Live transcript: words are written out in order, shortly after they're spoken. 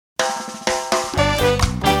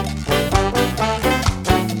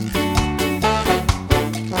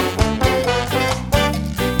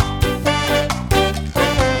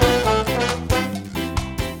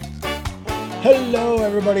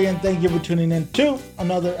everybody, and thank you for tuning in to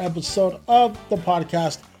another episode of the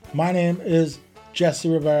podcast. My name is Jesse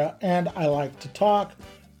Rivera, and I like to talk.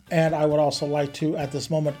 And I would also like to, at this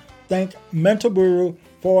moment, thank Mental Buru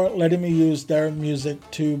for letting me use their music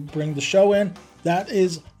to bring the show in. That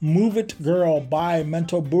is Move It Girl by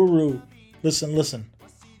Mental Buru. Listen.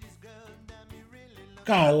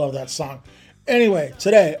 God, I love that song. Anyway,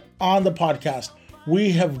 today on the podcast,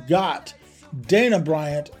 we have got Dana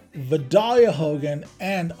Bryant, Vidalia Hogan,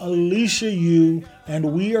 and Alicia Yu,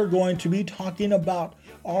 and we are going to be talking about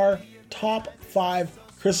our top 5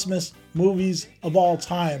 Christmas movies of all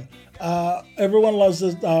time. Everyone loves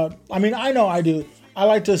this. I know I do. I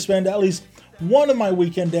like to spend at least one of my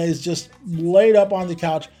weekend days just laid up on the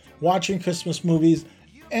couch watching Christmas movies,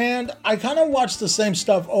 and I kind of watch the same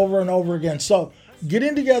stuff over and over again. So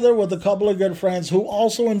getting together with a couple of good friends who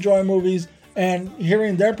also enjoy movies and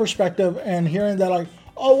hearing their perspective and hearing that, like,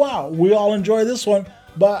 oh wow, we all enjoy this one,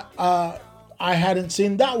 but I hadn't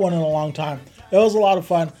seen that one in a long time. It was a lot of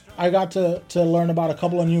fun. I got to learn about a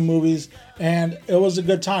couple of new movies, and it was a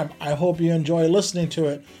good time. I hope you enjoy listening to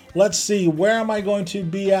it. Let's see, where am I going to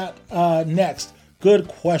be at next? Good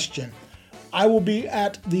question. I will be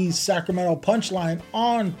at the Sacramento Punchline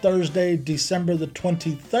on Thursday, December the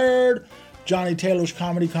 23rd. Johnny Taylor's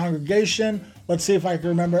Comedy Congregation. Let's see if I can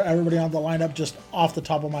remember everybody on the lineup just off the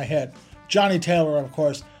top of my head. Johnny Taylor, of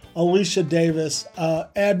course, Alicia Davis,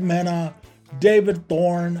 Ed Mena, David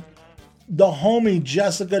Thorne, the homie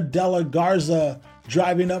Jessica Della Garza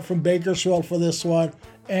driving up from Bakersfield for this one,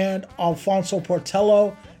 and Alfonso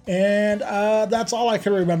Portello, and that's all I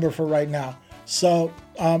can remember for right now. So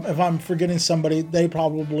if I'm forgetting somebody, they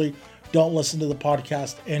probably don't listen to the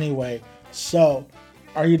podcast anyway. So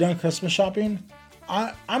are you done Christmas shopping?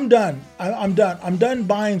 I'm done. I'm done. I'm done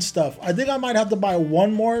buying stuff. I think I might have to buy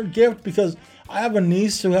one more gift because I have a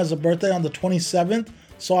niece who has a birthday on the 27th.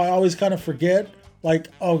 So I always kind of forget, like,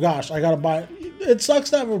 oh gosh, I got to buy. It sucks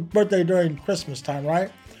to have a birthday during Christmas time, right?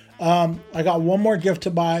 I got one more gift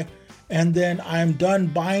to buy, and then I'm done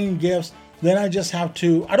buying gifts. Then I just have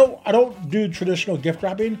to, I don't do traditional gift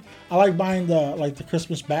wrapping. I like buying the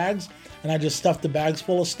Christmas bags, and I just stuff the bags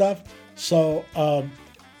full of stuff. So,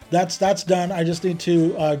 that's done. I just need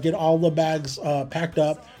to get all the bags packed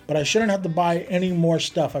up, but I shouldn't have to buy any more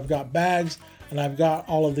stuff. I've got bags and I've got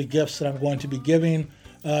all of the gifts that I'm going to be giving.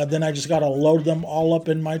 Then I just got to load them all up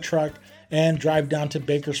in my truck and drive down to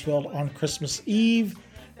Bakersfield on Christmas Eve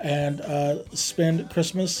and spend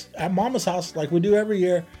Christmas at Mama's house like we do every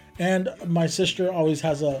year. And my sister always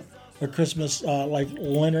has a Christmas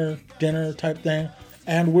dinner type thing.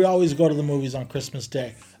 And we always go to the movies on Christmas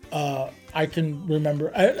Day. I can remember,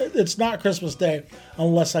 it's not Christmas Day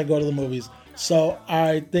unless I go to the movies. So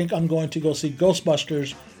I think I'm going to go see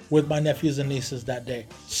Ghostbusters with my nephews and nieces that day.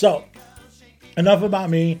 So enough about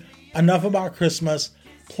me, enough about Christmas.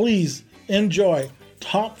 Please enjoy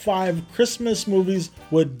top 5 Christmas movies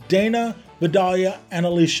with Dana, Vidalia, and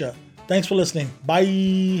Alicia. Thanks for listening.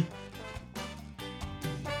 Bye.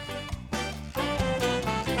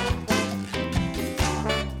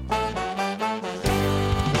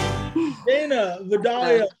 Dana,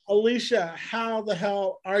 Vidalia, Alicia, how the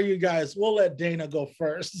hell are you guys? We'll let Dana go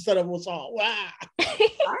first instead of us all. Wow.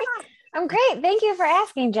 I'm great. Thank you for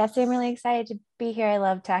asking, Jesse. I'm really excited to be here. I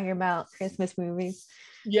love talking about Christmas movies.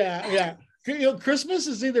 Yeah. Christmas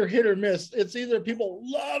is either hit or miss. It's either people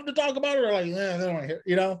love to talk about it or like, they don't want to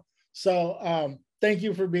hear, So thank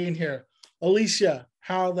you for being here. Alicia,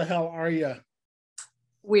 how the hell are you?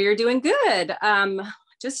 We're doing good.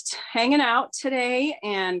 Just hanging out today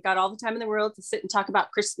and got all the time in the world to sit and talk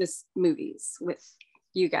about Christmas movies with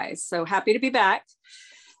you guys. So happy to be back.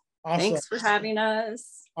 Awesome. Thanks for having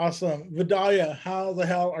us. Awesome. Vidalia, how the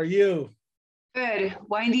hell are you? Good.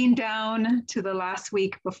 Winding down to the last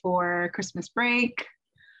week before Christmas break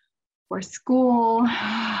for school.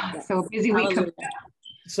 Yes. So busy week.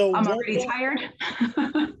 So I'm already tired.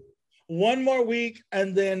 One more week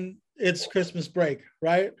and then it's Christmas break,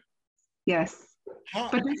 right? Yes.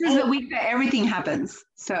 But this is the week that everything happens.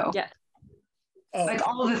 So yeah. Like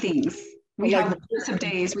all of the things. We have lots of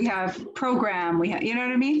days, we have program, we have, you know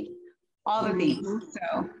what I mean? All the things.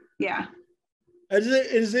 So yeah.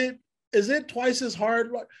 Is it twice as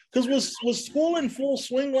hard? Because was school in full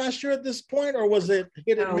swing last year at this point, or was it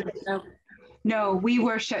hit and miss? No, we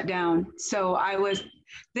were shut down. So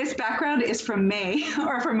this background is from May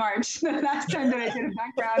or from March, the last time that I did a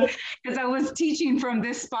background, because I was teaching from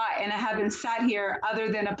this spot and I haven't sat here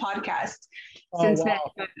other than a podcast since then.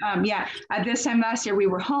 But, at this time last year, we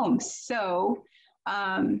were home. So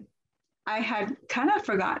I had kind of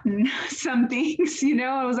forgotten some things,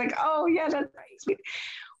 I was like, oh yeah, that's right.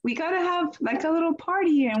 we got to have like a little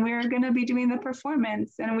party, and we're going to be doing the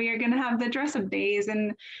performance, and we are going to have the dress up days,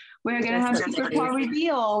 and we're going to have secret call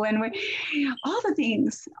reveal, and all the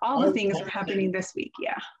things are happening this week.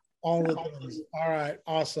 Yeah. All the things. All right.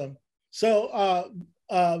 Awesome. So,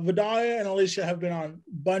 Vidalia and Alicia have been on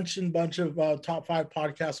bunch of top 5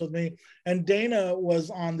 podcasts with me, and Dana was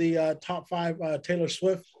on the top 5 Taylor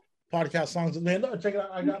Swift podcast songs with me. Check it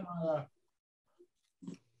out. I got my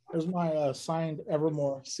there's my signed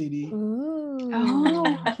Evermore CD. Ooh.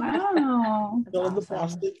 Oh, wow. Still in the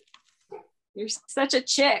plastic. You're such a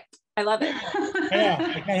chick. I love it.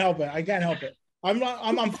 Yeah, I can't help it.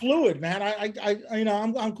 I'm fluid, man. I you know,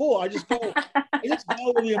 I'm cool. I just go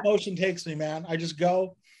where the emotion takes me, man. I just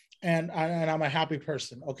go, and I'm a happy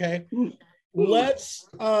person. Okay, let's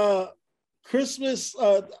Christmas.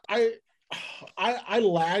 I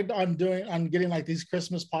lagged on getting like these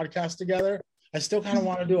Christmas podcasts together. I still kind of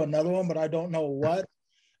want to do another one, but I don't know what.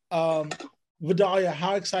 Vidalia,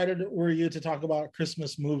 how excited were you to talk about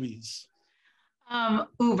Christmas movies?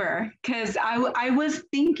 Uber, because I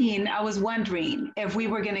was wondering if we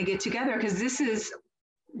were going to get together, because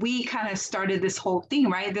we kind of started this whole thing,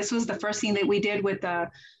 right? This was the first thing that we did with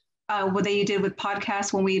what you did with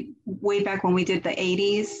podcasts way back when we did the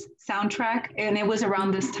 80s soundtrack, and it was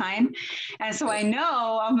around this time. And so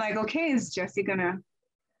I'm like, okay, is he gonna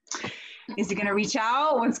reach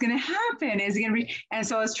out? What's gonna happen? Is he gonna And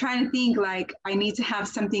so I was trying to think, like, I need to have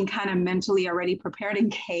something kind of mentally already prepared in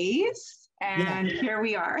case. And here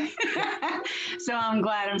we are. So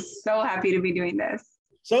I'm so happy to be doing this.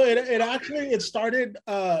 So it started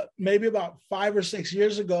maybe about 5 or 6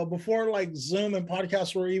 years ago, before like Zoom and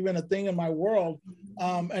podcasts were even a thing in my world.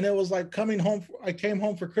 And it was like I came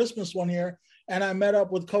home for Christmas one year, and I met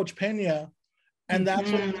up with Coach Pena. And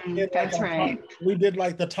that's when we did, like, right. We did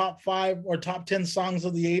like the top 5 or top 10 songs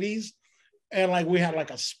of the 80s. And like we had like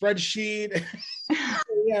a spreadsheet.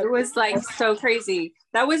 It was like so crazy.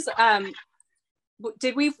 That was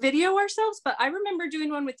did we video ourselves? But I remember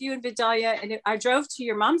doing one with you and Vidalia, and I drove to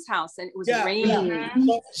your mom's house, and it was raining.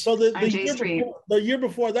 Yeah. So the year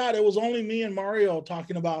before that, it was only me and Mario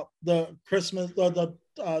talking about the Christmas, the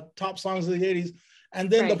top songs of the 80s. And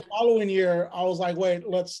then the following year, I was like, wait,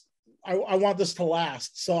 I want this to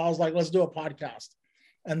last. So I was like, let's do a podcast.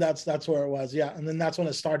 And that's where it was. Yeah. And then that's when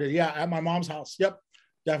it started. Yeah. At my mom's house. Yep.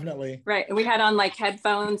 Definitely. Right. And we had on like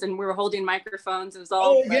headphones, and we were holding microphones. It was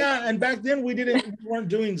all. Oh, yeah. And back then we weren't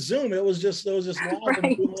doing Zoom. It was just live,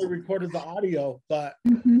 and we only recorded the audio. But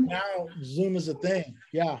now Zoom is a thing.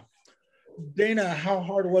 Yeah. Dana, how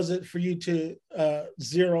hard was it for you to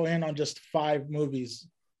zero in on just 5 movies?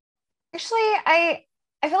 Actually, I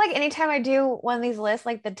feel like anytime I do one of these lists,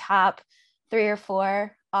 like the top 3 or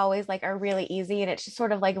 4 always like are really easy, and it's just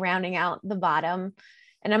sort of like rounding out the bottom.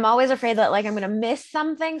 And I'm always afraid that like I'm going to miss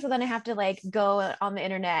something. So then I have to like go on the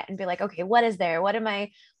internet and be like, okay, what is there? What am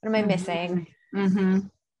I missing? Mm-hmm.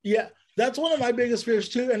 Yeah, that's one of my biggest fears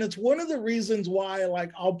too. And it's one of the reasons why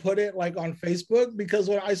like I'll put it like on Facebook, because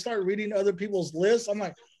when I start reading other people's lists, I'm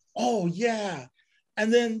like, oh yeah.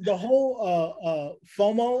 And then the whole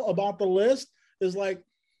FOMO about the list is like,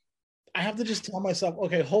 I have to just tell myself,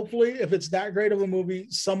 okay, hopefully if it's that great of a movie,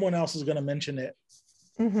 someone else is going to mention it.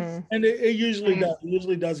 Mm-hmm. And it usually does. It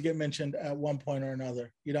usually does get mentioned at one point or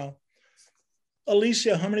another, you know.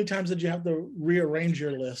 Alicia, how many times did you have to rearrange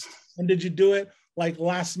your list? And did you do it like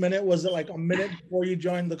last minute? Was it like a minute before you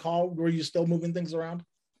joined the call? Were you still moving things around?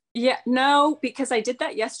 Yeah, no, because I did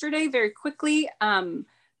that yesterday very quickly.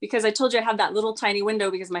 Because I told you I have that little tiny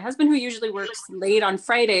window, because my husband, who usually works late on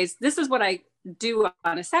Fridays, this is what I do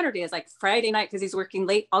on a Saturday, is like Friday night, because he's working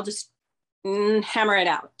late, I'll just hammer it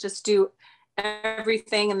out, just do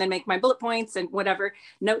everything, and then make my bullet points and whatever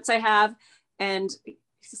notes I have. And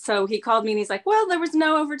so he called me and he's like, well, there was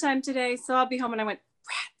no overtime today, so I'll be home. And I went,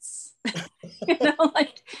 rats.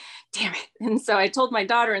 Like, damn it. And so I told my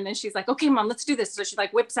daughter, and then she's like, okay, Mom, let's do this. So she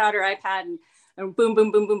like whips out her iPad and boom,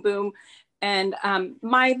 boom, boom, boom, boom. And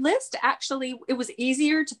my list, actually, it was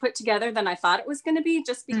easier to put together than I thought it was going to be,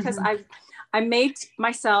 just because I made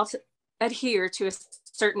myself adhere to a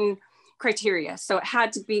certain criteria. So it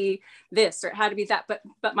had to be this, or it had to be that.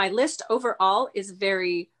 But my list overall is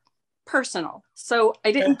very personal. So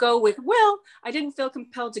I didn't go with, I didn't feel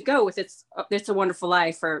compelled to go with It's a Wonderful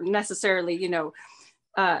Life, or necessarily, you know,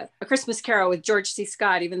 A Christmas Carol with George C.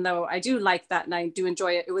 Scott, even though I do like that and I do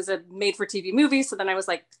enjoy it. It was a made for TV movie. So then I was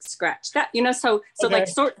like, scratch that, you know, so like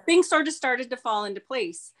things sort of started to fall into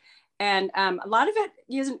place. And a lot of it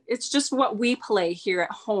isn't, it's just what we play here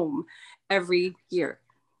at home every year.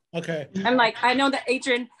 Okay. And like, I know that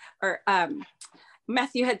Adrian or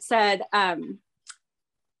Matthew had said,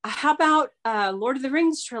 how about Lord of the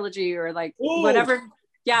Rings trilogy or like Ooh. whatever?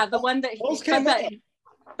 Yeah, the one that Those came out.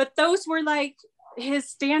 But those were like his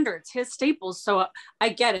standards, his staples. So I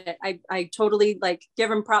get it. I totally like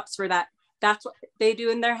give him props for that. That's what they do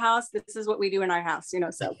in their house. This is what we do in our house,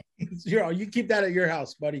 so. You keep that at your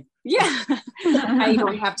house, buddy. Yeah. I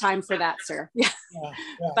don't have time for that, sir. Yeah.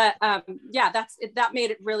 But that made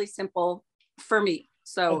it really simple for me.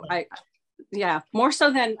 So okay. More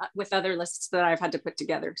so than with other lists that I've had to put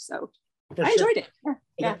together. So I enjoyed it.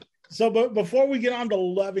 Yeah. So, but before we get on to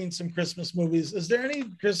loving some Christmas movies, is there any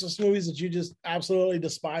Christmas movies that you just absolutely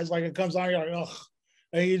despise? Like it comes on, you're like, ugh,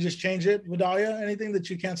 and you just change it? Vidalia, anything that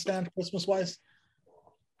you can't stand Christmas wise?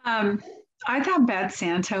 I thought Bad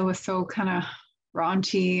Santa was so kind of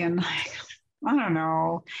raunchy and like, I don't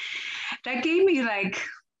know. That gave me like,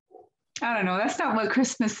 I don't know. That's not what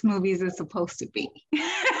Christmas movies is supposed to be.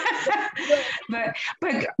 but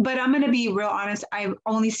I'm gonna be real honest. I've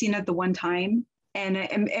only seen it the one time. And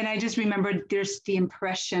I just remembered there's the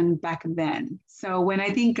impression back then. So when I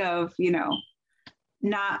think of,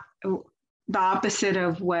 not the opposite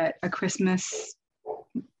of what a Christmas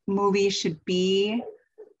movie should be,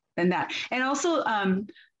 than that. And also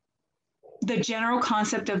the general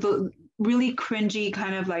concept of the really cringy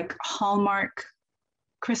kind of like Hallmark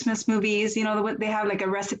Christmas movies, they have like a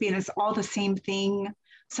recipe and it's all the same thing,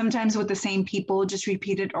 sometimes with the same people, just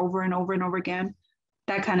repeated over and over and over again.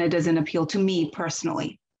 That kind of doesn't appeal to me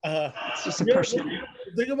personally. It's just a personal.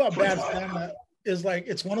 The thing about Bad Santa is like,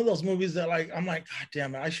 it's one of those movies that like, I'm like, God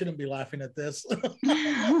damn it, I shouldn't be laughing at this.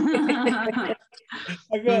 I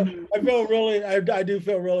do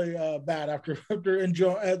feel really bad after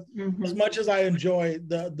enjoying as much as I enjoy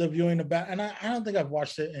the viewing of Bad, and I don't think I've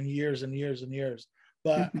watched it in years and years and years,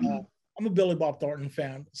 but I'm a Billy Bob Thornton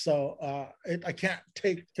fan, so I can't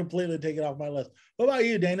completely take it off my list. What about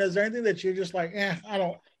you, Dana? Is there anything that you're just like, I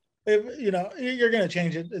don't, you're going to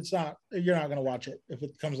change it. You're not going to watch it if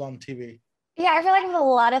it comes on TV. Yeah, I feel like with a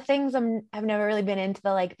lot of things, I've never really been into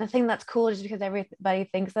the thing that's cool just because everybody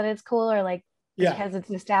thinks that it's cool or like because it's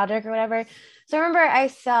nostalgic or whatever. So I remember I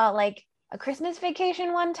saw like a Christmas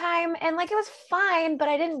Vacation one time and like it was fine, but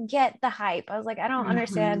I didn't get the hype. I was like, I don't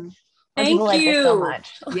understand. Thank you. Like it so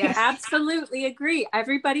much. Yes, absolutely agree.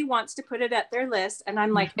 Everybody wants to put it at their list, and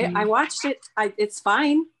I'm like, I watched it. It's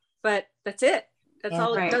fine, but that's it. That's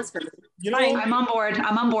all it does for me. I'm on board.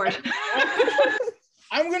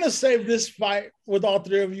 I'm going to save this fight with all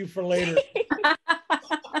three of you for later.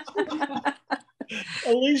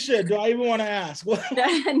 Alicia, do I even want to ask? You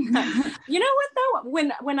know what though?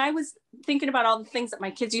 When I was thinking about all the things that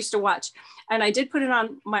my kids used to watch, and I did put it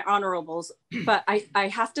on my honorables, but I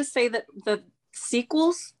have to say that the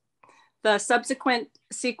subsequent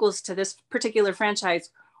sequels to this particular franchise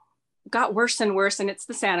got worse and worse, and it's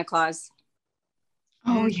the Santa Claus.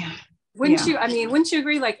 Oh yeah. Wouldn't you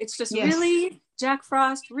agree? Like, it's just really Jack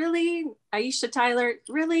Frost, really Aisha Tyler,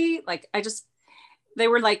 really, like, they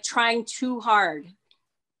were like trying too hard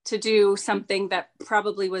to do something that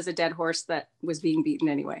probably was a dead horse that was being beaten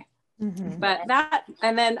anyway. But that,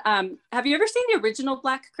 and then have you ever seen the original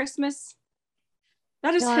Black Christmas?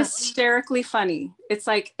 That is hysterically funny. It's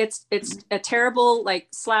like, it's a terrible like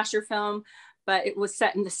slasher film, but it was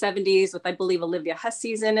set in the 70s with, I believe, Olivia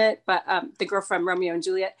Hussey's in it, but the girl from Romeo and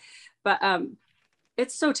Juliet. But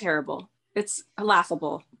it's so terrible. It's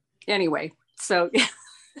laughable. Anyway, so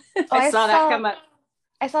I saw that come up.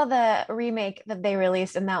 I saw the remake that they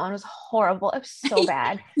released, and that one was horrible. It was so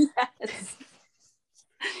bad. Yes.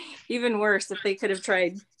 Even worse. If they could have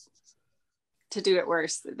tried to do it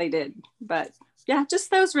worse, they did. But yeah,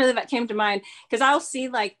 just those really that came to mind, because I'll see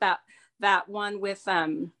like that one with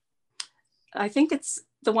I think it's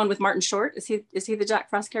the one with Martin Short. Is he the Jack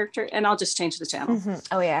Frost character? And I'll just change the channel.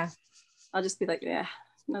 Oh yeah. I'll just be like, yeah,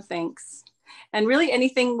 no thanks. And really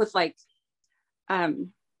anything with like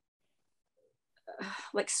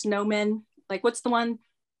snowmen, like what's the one?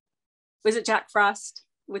 Was it Jack Frost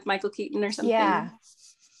with Michael Keaton or something?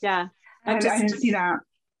 Yeah. I didn't see that.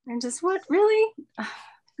 And just what, really?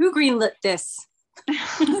 Who greenlit this?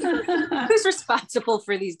 Who's responsible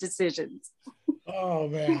for these decisions? Oh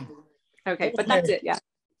man. Okay, but that's it. Yeah.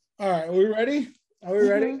 All right, are we ready?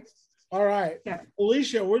 All right. Yeah.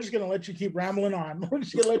 Alicia, we're just going to let you keep rambling on. We're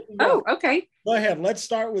just going to let you go. Oh, okay. Go ahead. Let's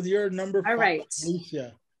start with your number 5. All right.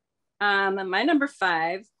 Alicia. My number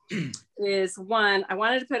 5 is one, I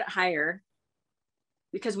wanted to put it higher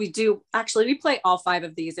because we play all 5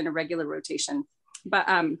 of these in a regular rotation, but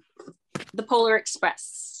the Polar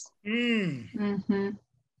Express. And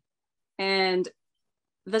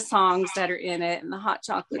the songs that are in it and the hot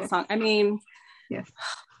chocolate song. I mean, yes.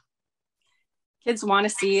 Kids want to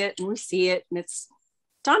see it and we see it, and it's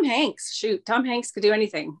Tom Hanks. Shoot, Tom Hanks could do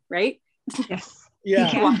anything, right? Yes. Yeah.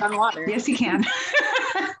 He can. Walk on water. Yes, he can.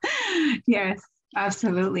 Yes,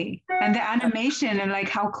 absolutely. And the animation and like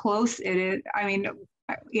how close it is. I mean,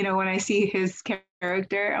 when I see his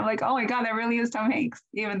character, I'm like, oh my God, that really is Tom Hanks,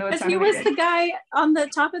 even though it's Because he was the guy on the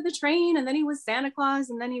top of the train, and then he was Santa Claus,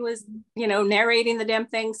 and then he was, narrating the damn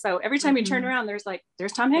thing. So every time you turn around, there's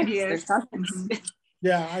Tom Hanks. There's Tom Hanks.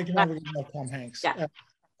 Yeah, I can never get enough Tom Hanks. Yeah.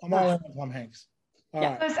 I'm all in on Tom Hanks. All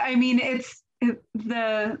right. Plus, I mean,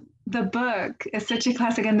 the book is such a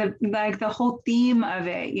classic, and the whole theme of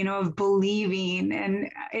it, of believing, and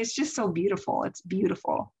it's just so beautiful. It's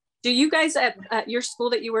beautiful. Do you guys at your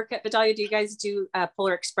school that you work at, Vidalia, do you guys do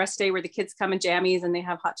Polar Express Day where the kids come in jammies and they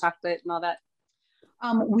have hot chocolate and all that?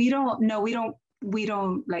 We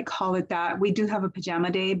don't like call it that. We do have a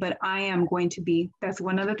pajama day, but I am going to be, that's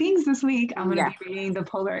one of the things this week. I'm going to be reading the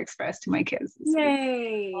Polar Express to my kids.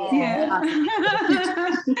 Yay. Yeah.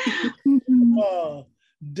 Oh,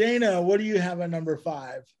 Dana, what do you have at number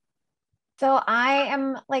 5? So I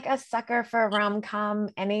am like a sucker for rom-com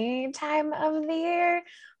any time of the year,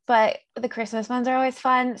 but the Christmas ones are always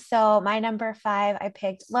fun. So my number 5, I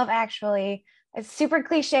picked Love Actually. It's super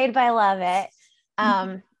cliched, but I love it.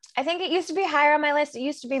 I think it used to be higher on my list. It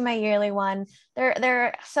used to be my yearly one. There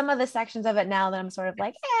are some of the sections of it now that I'm sort of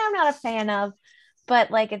like, I'm not a fan of,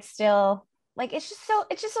 but like it's still like it's just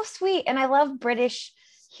so sweet. And I love British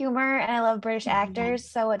humor and I love British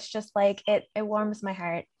actors. So it's just like it warms my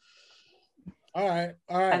heart. All right.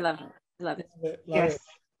 I love it. Love Yes. It.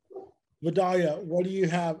 Vidalia, what do you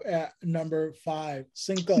have at number 5?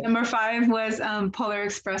 Cinco. Number 5 was Polar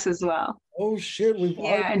Express as well. Oh shit, we've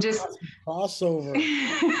already and just crossover.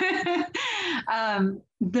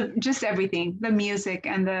 Just everything, the music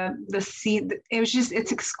and the scene.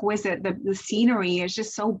 It's exquisite. The scenery is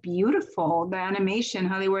just so beautiful. The animation,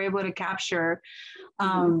 how they were able to capture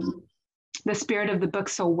the spirit of the book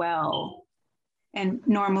so well. And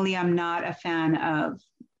normally I'm not a fan of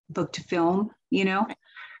book to film,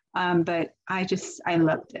 but I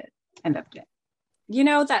loved it. I loved it.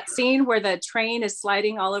 That scene where the train is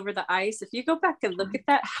sliding all over the ice, if you go back and look at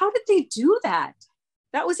that, how did they do that?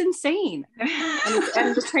 That was insane.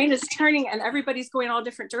 and the train is turning and everybody's going all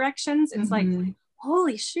different directions. It's like,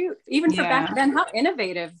 holy shoot. Even for back then, how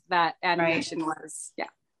innovative that animation was. Yeah.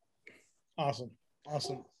 Awesome.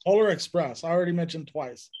 Polar Express, I already mentioned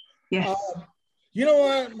twice. Yes. You know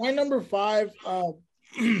what? My number 5,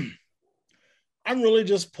 I'm really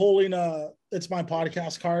just pulling it's my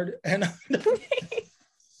podcast card, and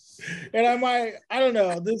and I don't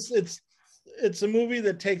know, it's a movie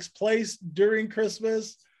that takes place during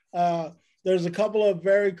Christmas. There's a couple of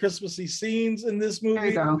very Christmassy scenes in this movie. There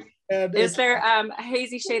you go. And is there a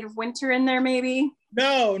hazy shade of winter in there maybe?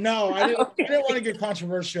 No, I didn't want to get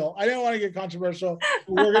controversial.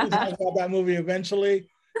 We're going to talk about that movie eventually.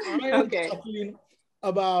 I am talking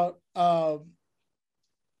about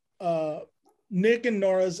Nick and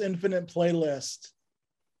Nora's Infinite Playlist.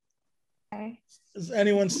 Okay. Has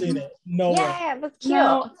anyone seen it? No. Yeah, it was cute.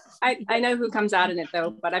 No, I know who comes out in it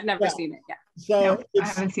though, but I've never seen it. Yeah. So I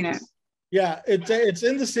haven't seen it. Yeah, it's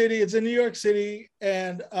in the city. It's in New York City,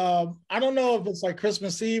 and I don't know if it's like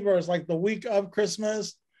Christmas Eve or it's like the week of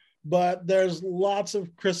Christmas, but there's lots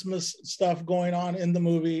of Christmas stuff going on in the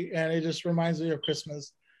movie, and it just reminds me of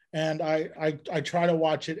Christmas. And I try to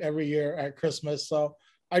watch it every year at Christmas. So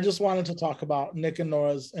I just wanted to talk about Nick and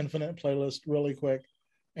Nora's Infinite Playlist really quick.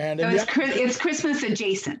 And so it's Christmas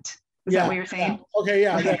adjacent. Is that what you're saying? Yeah. Okay,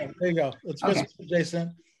 yeah, there you go. It's Christmas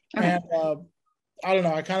adjacent. Okay. And I don't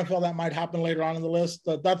know. I kind of felt that might happen later on in the list.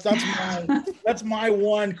 But that's my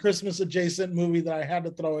one Christmas adjacent movie that I had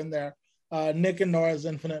to throw in there. Nick and Nora's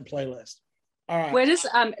Infinite Playlist. All right.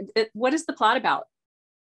 What is the plot about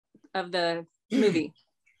of the movie?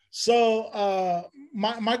 So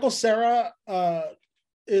Michael Cera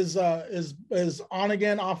is on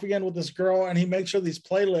again, off again with this girl, and he makes her these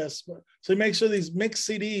playlists. So he makes her these mixed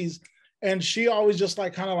CDs, and she always just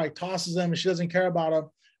like kind of like tosses them, and she doesn't care about them.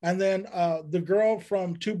 And then the girl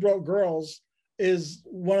from Two Broke Girls is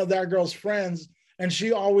one of that girl's friends, and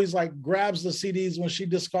she always like grabs the CDs when she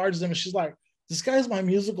discards them, and she's like, "This guy's my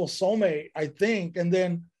musical soulmate, I think." And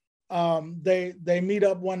then they meet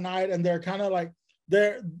up one night, and they're kind of like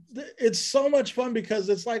it's so much fun because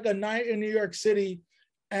it's like a night in New York City,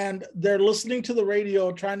 and they're listening to the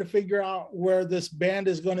radio trying to figure out where this band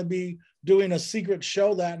is going to be doing a secret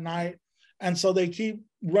show that night. And so they keep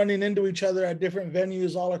running into each other at different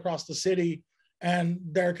venues all across the city. And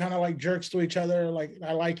they're kind of like jerks to each other. Like,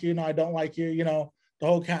 I like you, no, I don't like you, the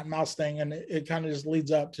whole cat and mouse thing. And it kind of just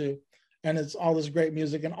leads up to, and it's all this great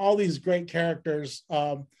music and all these great characters.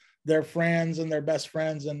 their friends and their best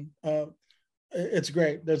friends, and it's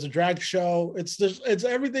great. There's a drag show. It's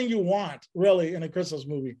everything you want, really, in a Christmas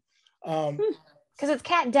movie. Because it's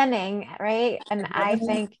Kat Denning, right? And I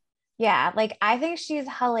think, I think she's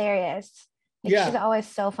hilarious. Like, she's always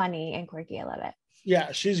so funny and quirky. I love it.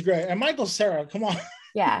 Yeah, she's great. And Michael Cera, come on.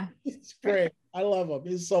 Yeah. He's great. I love him.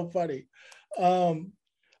 He's so funny. All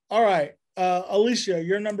right. Alicia,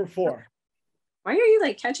 you're number 4. Why are you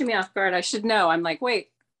like catching me off guard? I should know. I'm like,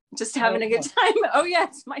 wait, just having a good time. Oh yeah,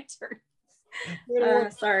 it's my turn.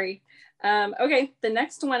 Sorry. Okay, the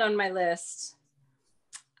next one on my list.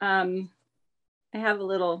 I have a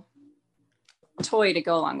little toy to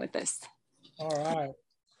go along with this. All right.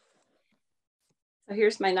 So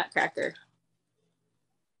here's my Nutcracker.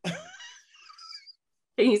 Can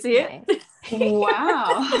you see it?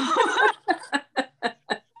 Wow.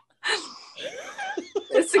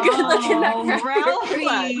 It's a good looking Nutcracker.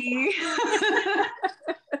 Ralphie.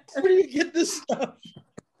 Where do you get this stuff?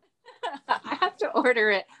 I have to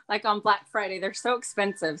order it like on Black Friday. They're so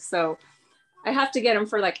expensive. So I have to get them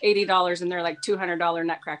for like $80 and they're like $200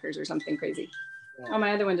 Nutcrackers or something crazy. Oh,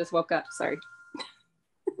 my other one just woke up. Sorry.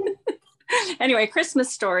 Anyway,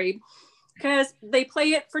 Christmas Story, because they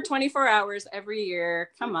play it for 24 hours every year.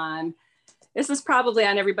 Come on. This is probably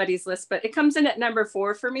on everybody's list, but it comes in at number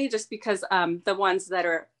 4 for me just because the ones that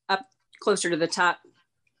are up closer to the top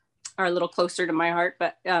are a little closer to my heart.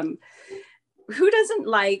 But who doesn't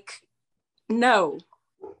know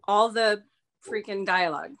all the freaking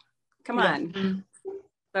dialogue? Come on.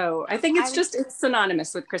 So I think it's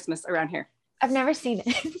synonymous with Christmas around here. I've never seen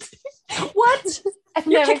it. What? I've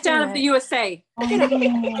You're never kicked out of the USA. Wow.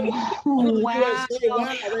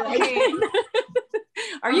 Okay.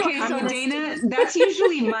 Are you okay, so Dana, that's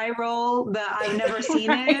usually my role that I've never seen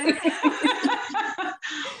it.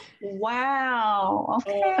 Wow.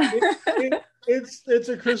 Okay. It's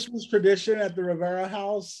a Christmas tradition at the Rivera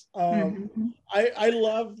house. I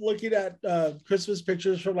love looking at Christmas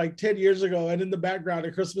pictures from like 10 years ago, and in the background,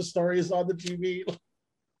 A Christmas Story is on the TV.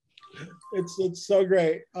 It's so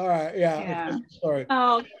great. All right, yeah. Story.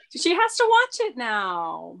 Oh, she has to watch it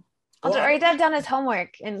now. Already done his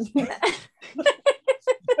homework, and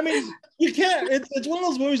I mean, you can't. It's one of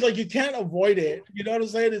those movies like you can't avoid it. You know what I'm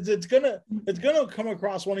saying? It's gonna come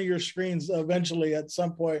across one of your screens eventually at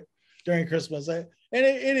some point during Christmas, and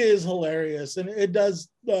it is hilarious, and it does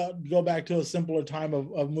go back to a simpler time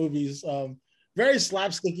of movies. Very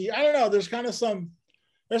slapsticky. I don't know. There's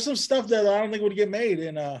some stuff that I don't think would get made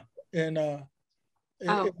in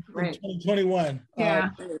 2021.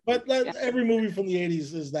 Yeah. But every movie from the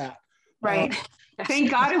 80s is that. Right.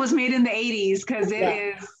 Thank God it was made in the 80s because it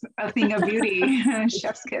is a thing of beauty.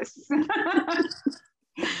 Chef's kiss.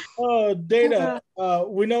 Dana,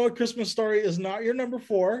 we know A Christmas Story is not your number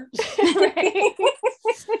 4. right.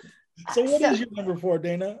 So what is your number 4,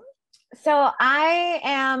 Dana? So I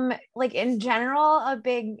am, like, in general, a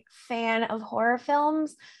big fan of horror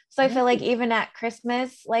films. So I feel like even at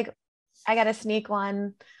Christmas, like, I got to sneak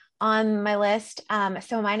one on my list.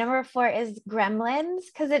 So my number 4 is Gremlins,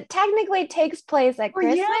 because it technically takes place at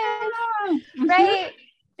Christmas, right?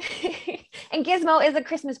 And Gizmo is a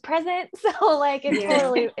Christmas present, so like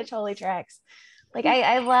it totally tracks. Like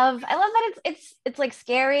I love that it's like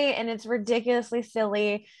scary and it's ridiculously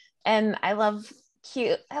silly, and I love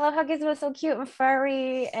how Gizmo is so cute and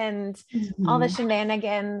furry and all the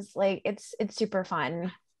shenanigans. Like it's super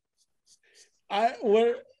fun. I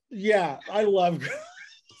love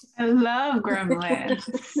Gremlins.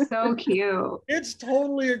 So cute. It's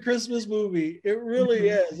totally a Christmas movie. It really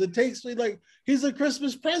is. It takes me like he's a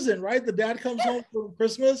Christmas present, right? The dad comes home for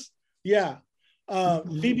Christmas. Yeah.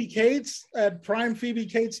 Phoebe Cates at prime Phoebe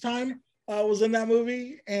Cates time was in that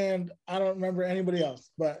movie, and I don't remember anybody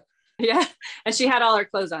else, but yeah, and she had all her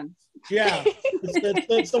clothes on. Yeah,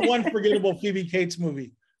 it's the one forgettable Phoebe Cates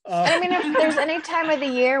movie. I mean, if there's any time of the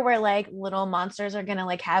year where like little monsters are gonna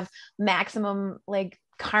like have maximum like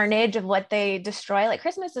carnage of what they destroy, like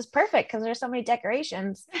Christmas is perfect because there's so many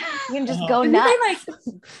decorations. You can just go nuts.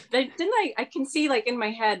 I can see like in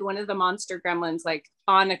my head one of the monster gremlins like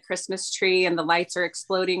on a Christmas tree and the lights are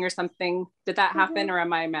exploding or something. Did that happen or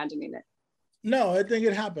am I imagining it? No, I think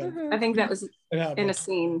it happened. I think that was in a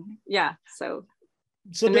scene. Yeah. So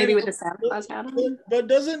maybe with the Santa Claus hat on. But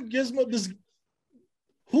doesn't Gizmo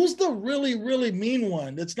who's the really, really mean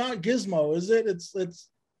one? It's not Gizmo, is it? It's the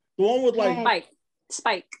one with like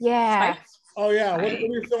Spike. Yeah. Spike. Oh yeah. What are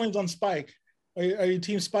your feelings on Spike? Are you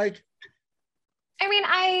team Spike? I mean,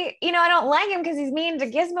 I don't like him because he's mean to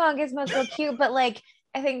Gizmo and Gizmo's so cute, but like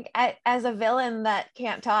I think as a villain that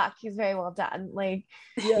can't talk, he's very well done. Like,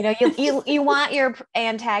 Yeah. you know, you want your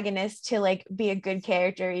antagonist to like be a good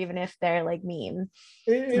character, even if they're like mean.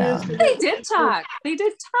 It So. is. They did talk. They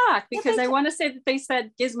did talk because I want to say that they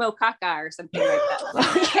said Gizmo Caca or something like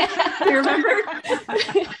that. Do you remember?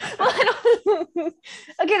 Well, I don't,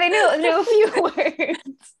 okay, they knew a few words.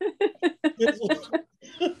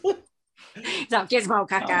 So Gizmo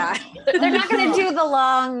Caca. They're not going to do the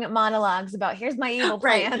long monologues about here's my evil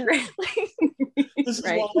plan. Right. This is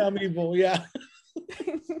Right. why I'm evil. Yeah.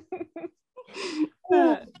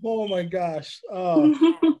 Oh my gosh.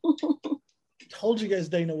 Told you guys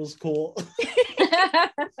Dana was cool.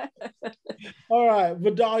 All right,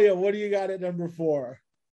 Vidalia, what do you got at number 4?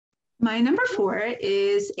 My number 4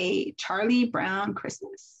 is a Charlie Brown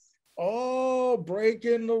Christmas. Oh,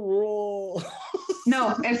 breaking the rule.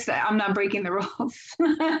 No, I'm not breaking the rules.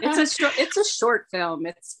 It's a short film.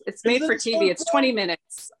 It's made for TV. It's 20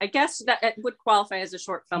 minutes. I guess that it would qualify as a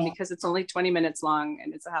short film because it's only 20 minutes long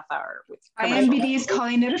and it's a half hour. With IMDb is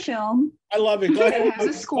calling it a film. I love it. Go ahead. It has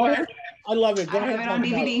a score. I love it. Go I ahead. have it on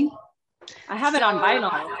DVD. I have it on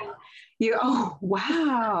vinyl. Oh,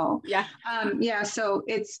 wow. Yeah. Yeah. So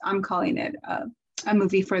I'm calling it a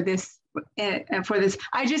movie for this.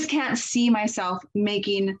 I just can't see myself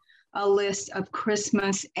making a list of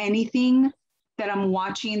Christmas anything that I'm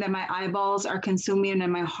watching that my eyeballs are consuming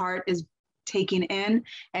and my heart is taking in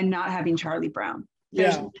and not having Charlie Brown.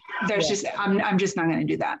 There's just I'm just not going to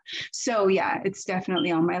do that. So yeah, it's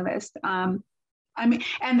definitely on my list. I mean,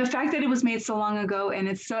 and the fact that it was made so long ago and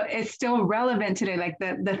it's still relevant today, like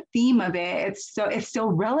the theme of it, it's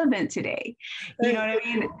still relevant today. You know what I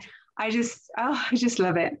mean? I just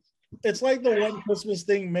love it. It's like the one Christmas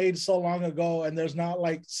thing made so long ago, and there's not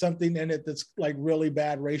like something in it that's like really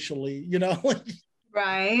bad racially, you know?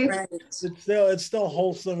 Right. It's still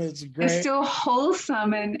wholesome. It's great. It's still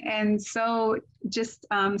wholesome and so just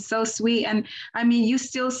so sweet. And I mean, you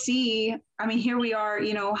still see, I mean, here we are,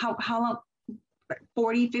 you know, how long,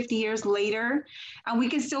 40, 50 years later, and we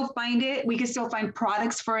can still find it. We can still find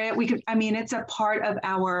products for it. It's a part of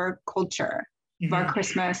our culture, of our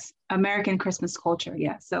Christmas, American Christmas culture.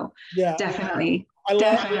 Yeah. So yeah, definitely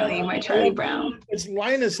my Charlie Brown. It's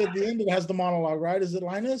Linus at the end that has the monologue, right? Is it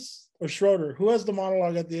Linus or Schroeder? Who has the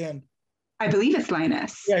monologue at the end? I believe it's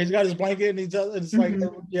Linus. Yeah, he's got his blanket and it's like,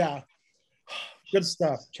 yeah, good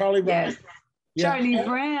stuff. Charlie Brown. Yes. Yeah. Charlie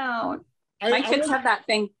Brown. My kids have that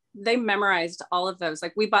thing. They memorized all of those.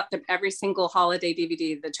 Like we bought them every single holiday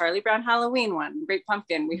DVD, the Charlie Brown Halloween one, Great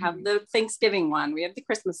Pumpkin. We have the Thanksgiving one. We have the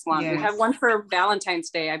Christmas one. Yes. We have one for Valentine's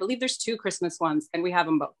Day. I believe there's 2 Christmas ones and we have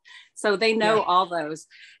them both. So they know all those.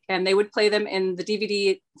 And they would play them in the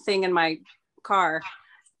DVD thing in my car,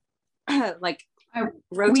 like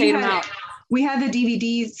rotate them out. We had the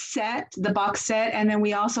DVD set, the box set, and then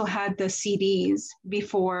we also had the CDs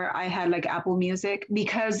before I had like Apple Music,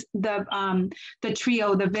 because the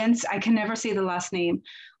trio, the Vince, I can never say the last name.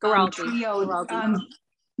 Trio,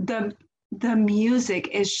 the music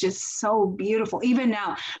is just so beautiful. Even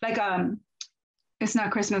now, like it's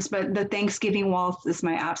not Christmas, but the Thanksgiving waltz is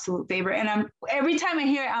my absolute favorite. And every time I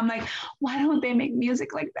hear it, I'm like, why don't they make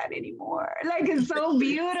music like that anymore? Like, it's so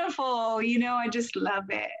beautiful. You know, I just love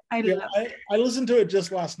it. I listened to it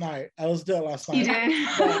just last night. You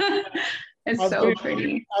did? It's so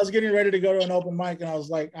pretty. I was getting ready to go to an open mic and I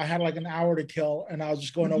was like, I had like an hour to kill and I was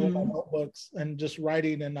just going over my notebooks and just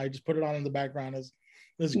writing, and I just put it on in the background.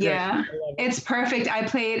 It's great. Yeah, it's perfect. I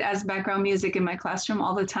play it as background music in my classroom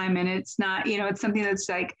all the time, and it's not, you know, it's something that's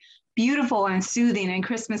like beautiful and soothing and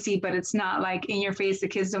Christmassy, but it's not like in your face. The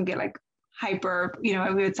kids don't get like hyper, you know,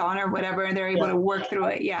 if it's on or whatever, and they're able to work through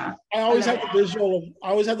it. Yeah, I always have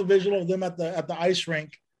the visual of them at the ice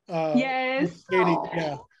rink. Yes.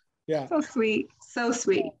 Skating. Yeah. So sweet.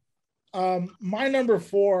 My number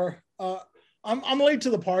 4. I'm late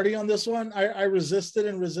to the party on this one. I resisted.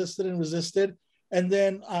 And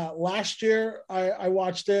then last year I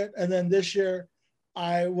watched it, and then this year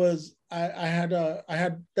I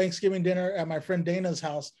had Thanksgiving dinner at my friend Dana's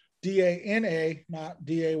house, Dana, not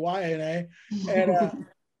Dayna,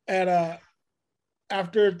 and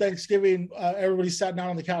after Thanksgiving, everybody sat down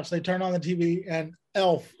on the couch. They turned on the TV, and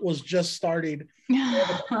Elf was just starting.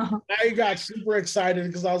 I got super excited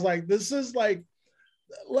because I was like, "This is like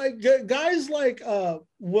guys like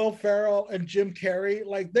Will Ferrell and Jim Carrey,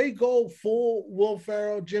 like they go full Will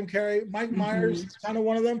Ferrell, Jim Carrey, Mike Myers is kind of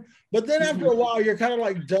one of them. But then after a while, you're kind of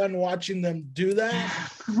like done watching them do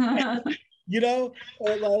that, you know,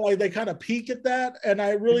 like they kind of peak at that. And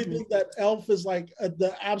I really think that Elf is like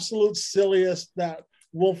the absolute silliest that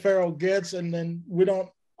Will Ferrell gets. And then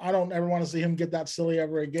I don't ever want to see him get that silly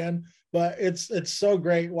ever again. but it's so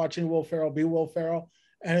great watching Will Ferrell be Will Ferrell,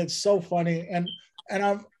 and it's so funny. And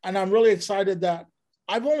I'm really excited that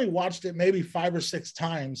I've only watched it maybe 5 or 6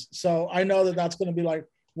 times, so I know that that's going to be like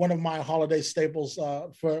one of my holiday staples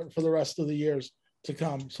for the rest of the years to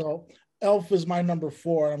come. So Elf is my number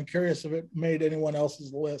 4. I'm curious if it made anyone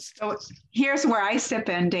else's list. So here's where I step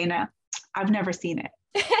in, Dana. I've never seen it.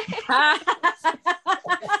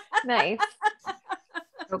 Nice.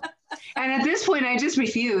 And at this point, I just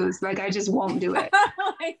refuse. Like, I just won't do it.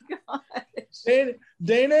 Oh my gosh.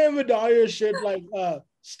 Dana and Vidalia should like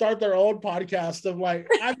start their own podcast of like,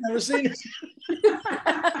 I've never seen it.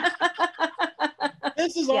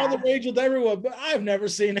 This is all the rage with everyone, but I've never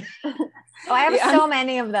seen it. Oh, I have so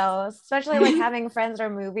many of those, especially like having friends or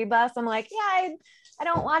movie buffs. I'm like, yeah, I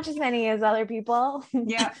don't watch as many as other people.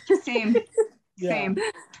 Yeah, same. Yeah. Same.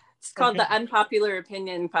 It's called the Unpopular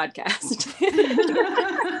Opinion Podcast.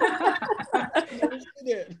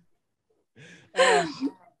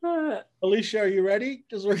 Alicia, are you ready?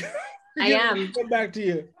 Because we're I am. Come back to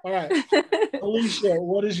you. All right, Alicia,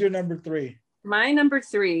 what is your number 3? My number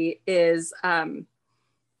 3 is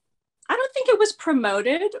I don't think it was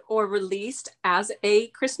promoted or released as a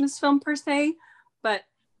Christmas film per se, but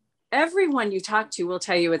everyone you talk to will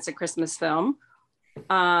tell you it's a Christmas film.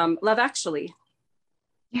 Love Actually.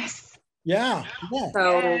 Yes. Yeah.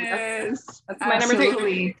 So Yes. that's my number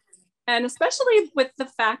 3. And especially with the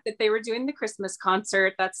fact that they were doing the Christmas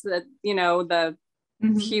concert, that's the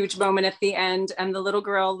huge moment at the end, and the little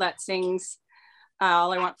girl that sings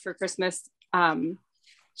All I Want for Christmas,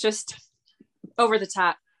 just over the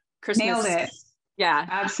top Christmas. Nailed it. Yeah.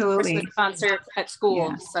 Absolutely. Christmas concert at school.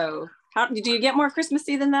 Yeah. So how do you get more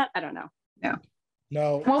Christmassy than that? I don't know.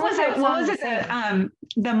 No. What was it? What was it?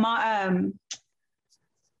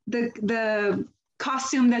 The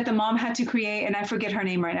costume that the mom had to create, and I forget her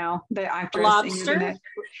name right now. The actress. Lobster?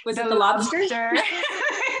 Was it the lobster?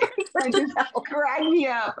 It just cracked me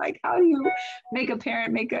up. Like, how do you make a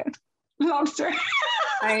parent make a lobster?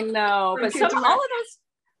 I know, but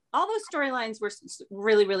all those storylines were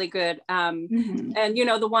really, really good. And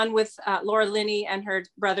the one with Laura Linney and her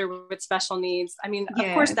brother with special needs. I mean, of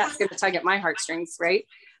course, that's going to tug at my heartstrings, right?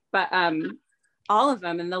 But all of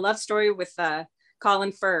them, and the love story with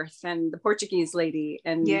Colin Firth and the Portuguese lady,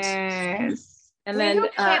 and and then who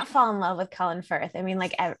can't fall in love with Colin Firth? I mean,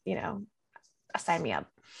 like, sign me up.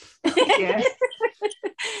 Yes.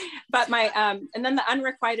 But and then the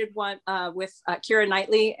unrequited one with Keira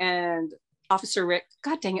Knightley and Officer Rick.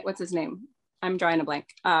 God dang it, what's his name? I'm drawing a blank.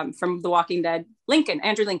 From The Walking Dead.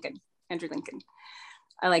 Andrew Lincoln.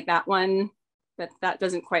 I like that one, but that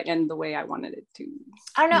doesn't quite end the way I wanted it to.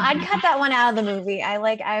 I don't know. I'd cut that one out of the movie.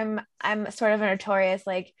 I'm sort of a notorious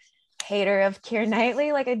like hater of Keira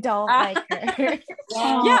Knightley. Like, I don't like her. Yeah,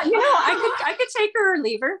 I could take her or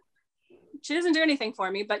leave her. She doesn't do anything for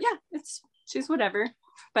me, but yeah, she's whatever.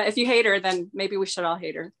 But if you hate her, then maybe we should all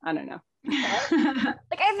hate her. I don't know.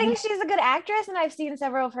 Like, I think she's a good actress, and I've seen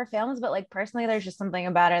several of her films, but like personally, there's just something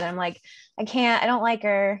about her that I'm like, I don't like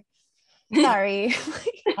her. Sorry.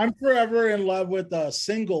 I'm forever in love with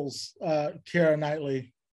Singles, Keira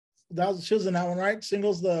Knightley. She was in that one, right?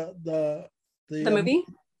 Singles, the movie?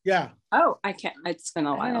 Yeah. Oh, I can't. It's been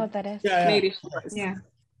a while. I don't know what that is. Yeah. Maybe. Yeah.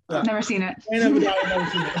 Never seen it. Never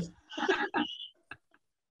seen it.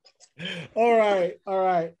 All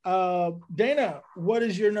right. Dana, what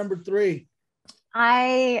is your number 3?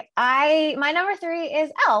 My number 3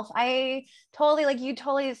 is Elf. I totally, like, you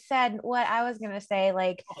totally said what I was gonna say.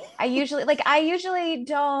 Like, I usually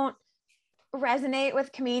don't resonate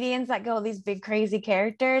with comedians that go these big crazy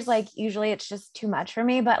characters. Like, usually it's just too much for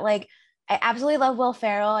me, but like, I absolutely love Will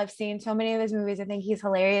Ferrell. I've seen so many of his movies. I think he's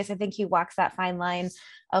hilarious. I think he walks that fine line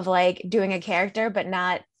of like doing a character but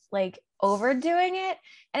not like overdoing it,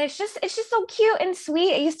 and it's just so cute and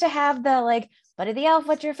sweet. I used to have the like, Buddy the Elf,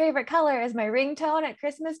 what's your favorite color, as my ringtone at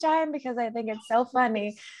Christmas time, because I think it's so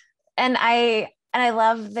funny. And I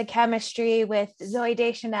love the chemistry with Zooey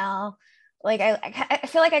Deschanel. Like, I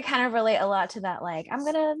feel like I kind of relate a lot to that. Like, I'm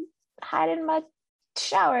gonna hide in my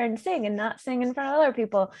shower and sing and not sing in front of other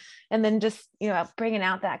people, and then just bringing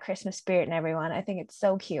out that Christmas spirit in everyone. I think it's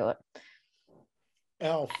so cute.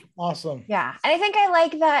 Elf, awesome. Yeah, and I think I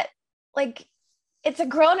like that. Like, it's a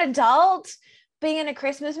grown adult being in a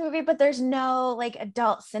Christmas movie, but there's no like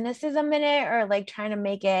adult cynicism in it, or like trying to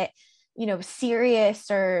make it, serious,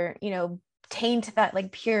 or, taint that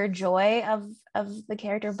like pure joy of the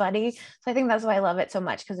character Buddy. So I think that's why I love it so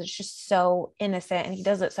much, because it's just so innocent, and he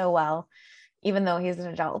does it so well, even though he's an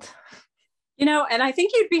adult. And I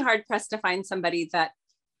think you'd be hard pressed to find somebody that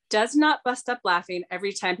does not bust up laughing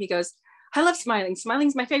every time he goes, I love smiling.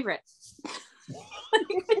 Smiling's my favorite.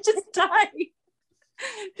 I just died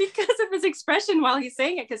because of his expression while he's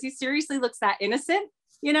saying it, because he seriously looks that innocent,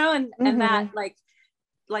 you know, and that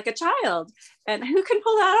like a child. And who can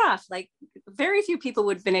pull that off? Like very few people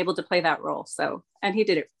would have been able to play that role. So, and he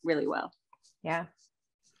did it really well. Yeah.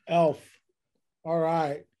 Elf. All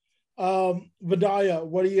right. Vidalia,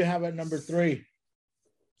 what do you have at number 3?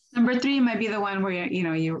 Number 3 might be the one where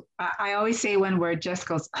I always say one word just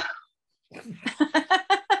goes.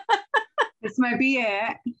 This might be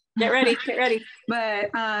it. Get ready. But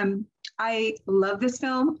I love this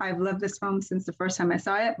film. I've loved this film since the first time I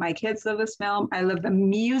saw it. My kids love this film. I love the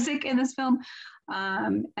music in this film.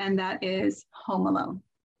 And that is Home Alone.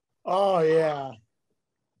 Oh yeah.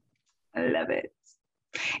 I love it.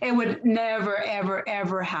 It would never, ever,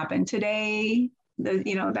 ever happen today.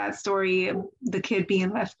 That story of the kid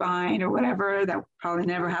being left behind or whatever, that would probably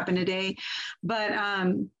never happen today. But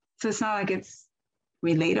so it's not like it's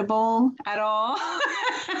relatable at all,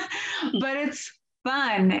 but it's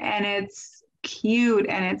fun and it's cute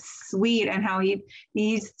and it's sweet, and how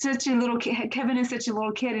he's such a little kid. Kevin is such a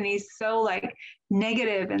little kid, and he's so like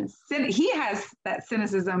negative, and he has that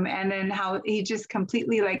cynicism, and then how he just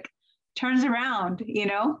completely like turns around,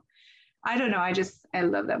 I don't know. I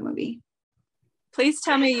love that movie. Please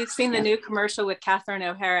tell me you've seen the new commercial with Catherine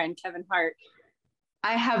O'Hara and Kevin Hart.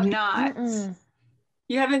 I have not. Mm-mm.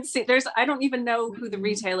 You haven't seen, I don't even know who the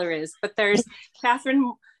retailer is, but there's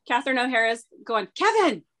Catherine O'Hara's going,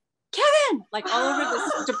 Kevin, like all over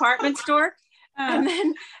this department store. And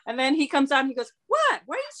then he comes out and he goes, what?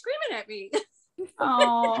 Why are you screaming at me?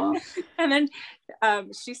 Oh. And then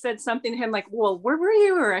she said something to him like, well, where were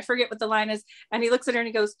you? Or I forget what the line is. And he looks at her and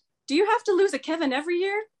he goes, do you have to lose a Kevin every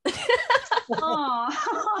year?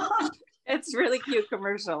 Oh. It's really cute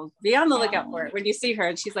commercial. Be on the lookout for it when you see her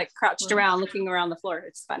and she's like crouched around looking around the floor.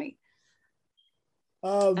 It's funny.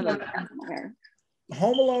 I love her.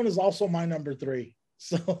 Home Alone is also my number 3.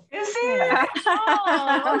 So is it?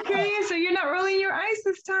 Oh, okay. So you're not rolling your eyes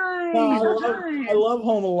this time. No, I love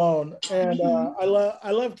Home Alone, and I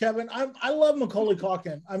love Kevin. I love Macaulay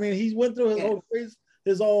Culkin. I mean, he went through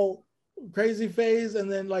his whole crazy phase, and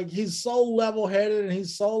then like he's so level-headed, and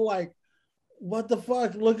he's so like, what the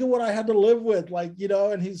fuck? Look at what I had to live with, like,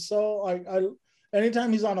 and he's so like,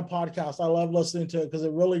 anytime he's on a podcast, I love listening to it because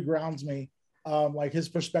it really grounds me, like his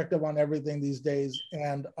perspective on everything these days.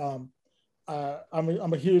 And I'm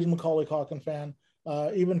a huge Macaulay Culkin fan,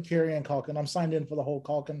 even Carrie-Ann Culkin. I'm signed in for the whole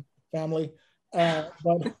Culkin family. But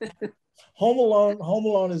Home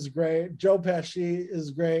Alone is great. Joe Pesci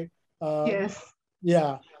is great. Yes.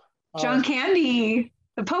 Yeah. John Candy,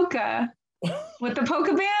 the polka, with the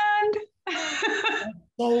polka band.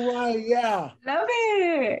 So right, yeah. Love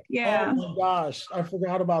it. Yeah. Oh my gosh, I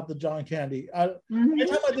forgot about the John Candy.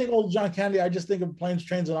 Anytime I think old John Candy, I just think of Planes,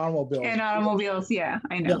 Trains, and Automobiles. And automobiles, yeah,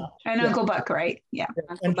 I know. Yeah. And Uncle Buck, right? Yeah.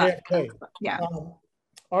 And JFK. Yeah.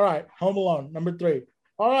 All right, Home Alone, number 3.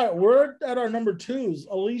 All right, we're at our number 2s.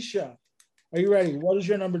 Alicia, are you ready? What is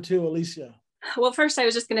your number 2, Alicia? Well, first, I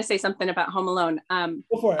was just going to say something about Home Alone.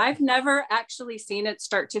 Go for it. I've never actually seen it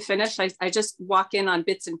start to finish. I just walk in on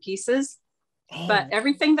bits and pieces. But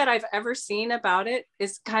everything that I've ever seen about it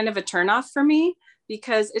is kind of a turnoff for me,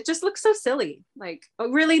 because it just looks so silly. Like, oh,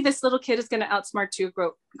 really, this little kid is going to outsmart 2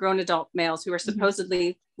 grown adult males who are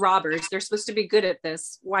supposedly robbers. They're supposed to be good at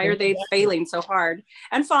this. Why are they failing so hard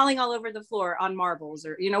and falling all over the floor on marbles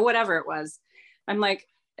or, whatever it was? I'm like,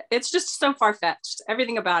 it's just so far-fetched,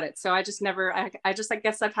 everything about it. So I just never, I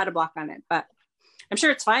guess I've had a block on it, but I'm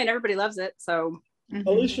sure it's fine. Everybody loves it. So.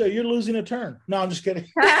 Alicia, you're losing a turn. No, I'm just kidding.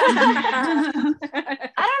 I don't know.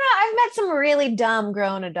 I've met some really dumb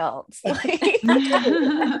grown adults. I'm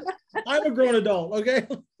a grown adult, okay?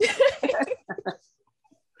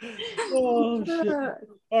 Oh, shit.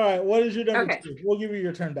 All right, what is your number 2? We'll give you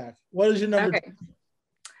your turn back. What is your number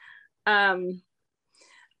 2?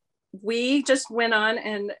 We just went on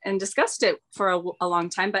and discussed it for a long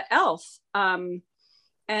time, but Elf. And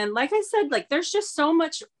like I said, like there's just so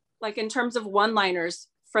much, like in terms of one-liners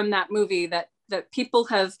from that movie that people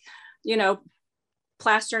have,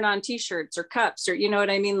 plastered on t-shirts or cups, or, you know what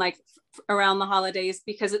I mean? Like around the holidays,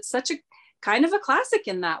 because it's such a kind of a classic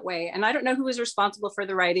in that way. And I don't know who was responsible for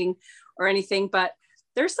the writing or anything, but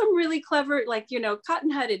there's some really clever, like,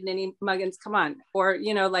 cotton-headed Ninny Muggins, come on. Or,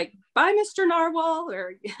 like, bye, Mr. Narwhal,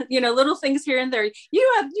 or, little things here and there. You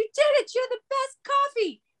did it. You're the best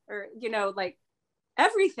coffee. Or, like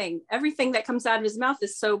everything that comes out of his mouth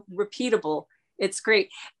is so repeatable. It's great.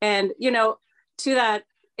 And, to that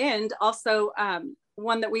end, also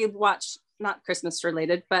one that we watched, not Christmas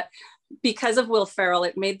related, but because of Will Ferrell,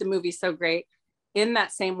 it made the movie so great. In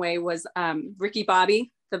that same way was Ricky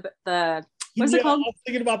Bobby, the What's it called? I was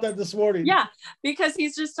thinking about that this morning. Yeah, because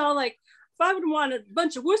he's just all like, if I would want a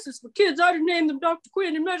bunch of wusses for kids, I'd have named them Dr.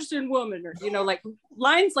 Quinn and Medicine Woman, or like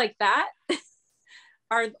lines like that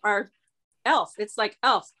are Elf. It's like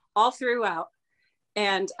Elf all throughout.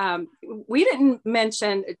 And we didn't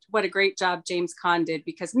mention what a great job James Caan did,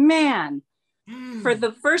 because man, for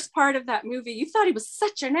the first part of that movie, you thought he was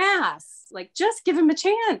such an ass. Like, just give him a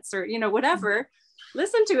chance, or whatever.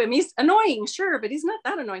 Listen to him. He's annoying, sure, but he's not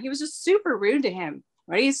that annoying. He was just super rude to him.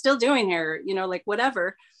 What are you still doing here? Like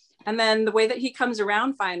whatever. And then the way that he comes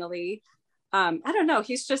around finally, I don't know.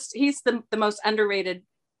 He's the most underrated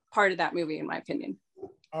part of that movie, in my opinion.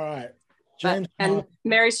 All right. James and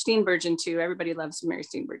Mary Steenburgen too. Everybody loves Mary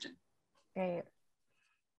Steenburgen. Great.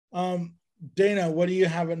 Dana, what do you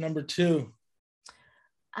have at number 2?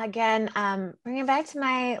 Again, bringing back to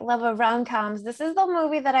my love of rom-coms, this is the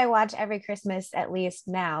movie that I watch every Christmas, at least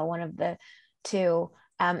now, one of the two.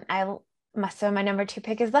 So my number 2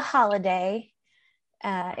 pick is The Holiday.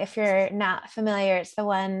 If you're not familiar, it's the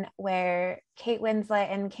one where Kate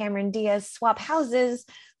Winslet and Cameron Diaz swap houses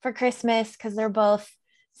for Christmas because they're both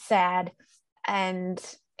sad. And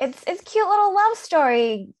it's a cute little love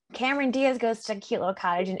story. Cameron Diaz goes to a cute little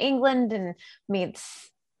cottage in England and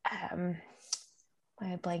meets I'm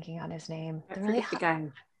blanking on his name. The really hot guy.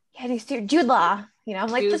 Yeah, he's Jude Law. I'm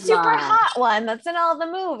like Jude the super Law. Hot one that's in all the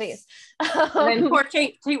movies. And poor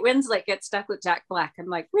Kate Winslet gets stuck with Jack Black. I'm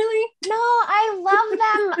like, really? No, I love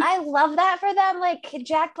them. I love that for them. Like,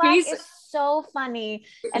 Jack Black is so funny,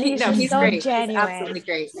 and he's so great. genuine. He's absolutely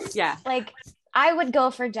great. Yeah. Like, I would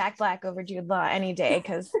go for Jack Black over Jude Law any day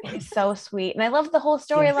because he's so sweet. And I love the whole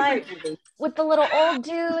storyline with the little old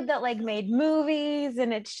dude that like made movies,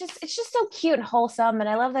 and it's just so cute and wholesome. And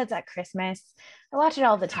I love that it's at Christmas. I watch it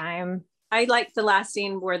all the time. I like the last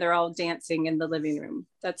scene where they're all dancing in the living room.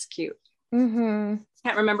 That's cute. Mm-hmm.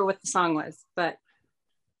 Can't remember what the song was, but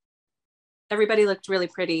everybody looked really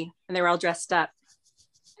pretty and they were all dressed up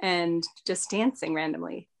and just dancing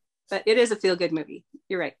randomly. But it is a feel-good movie.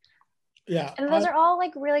 You're right. Yeah. And those are all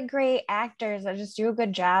like really great actors that just do a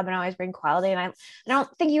good job and always bring quality. And I don't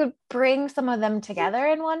think you would bring some of them together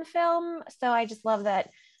in one film. So I just love that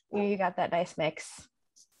you got that nice mix.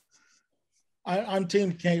 I'm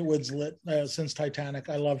team Kate Winslet since Titanic.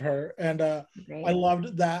 I love her. And I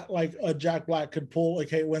loved that like Jack Black could pull a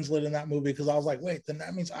Kate Winslet in that movie, because I was like, wait, then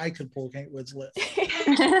that means I could pull Kate Winslet.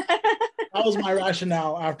 That was my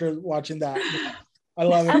rationale after watching that. I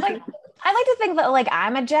love it. I like to think that like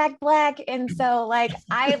I'm a Jack Black, and so like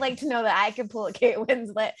I like to know that I can pull a Kate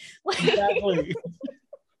Winslet. Exactly.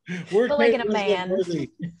 We're but like in a man,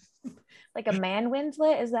 like a man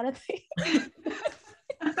Winslet, is that a thing?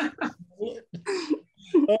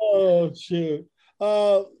 Oh shoot.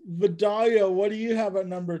 Vidalia, what do you have at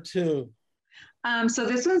number 2? So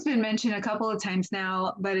this one's been mentioned a couple of times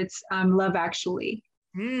now, but it's Love Actually.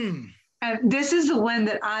 This is the one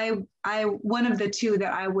that I one of the two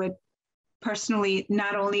that I would personally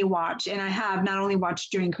not only watch, and I have not only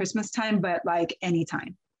watched during Christmas time, but like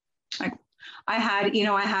anytime. Like I had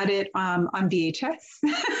it on VHS.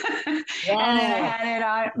 Wow. And then I had it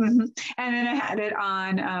on, and then I had it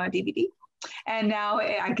on DVD, and now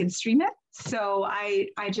I can stream it. So I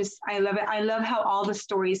love it. I love how all the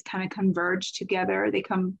stories kind of converge together. They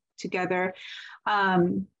come together. I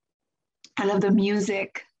love the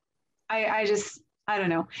music. I don't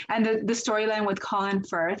know. And the storyline with Colin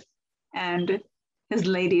Firth and his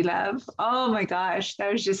lady love. Oh my gosh,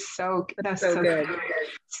 that was just so good.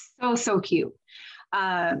 So cute.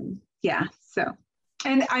 Yeah. So,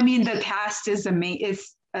 and I mean, the cast is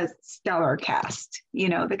a stellar cast.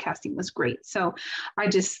 The casting was great. So I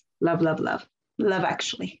just love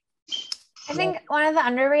Actually. I think one of the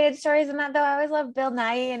underrated stories in that, though, I always love Bill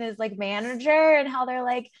Nighy and his like manager and how they're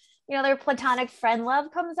like, their platonic friend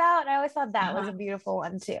love comes out. I always thought that was a beautiful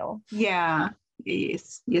one too. Yeah.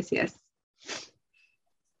 Yes.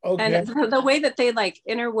 Okay. And the way that they like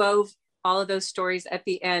interwove all of those stories at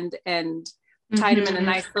the end and tied them in a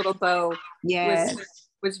nice little bow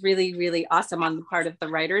was really, really awesome on the part of the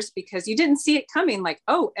writers, because you didn't see it coming. Like,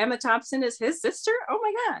 oh, Emma Thompson is his sister. Oh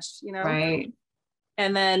my gosh, Right.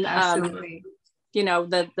 And then,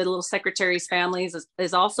 the little secretary's families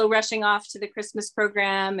is also rushing off to the Christmas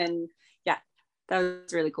program. And yeah, that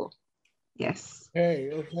was really cool. Yes.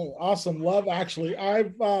 Okay. Awesome. Love Actually.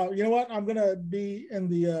 I've, you know what? I'm going to be in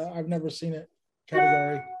the, I've never seen it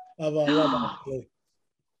category of Love Actually.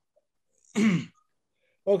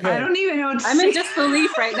 Okay. I don't even know what to I'm say. in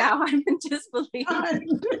disbelief right now. I'm in disbelief.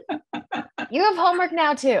 You have homework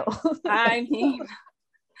now too. I mean,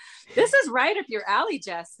 this is right up your alley,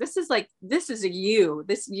 Jess. This is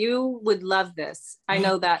you would love this. I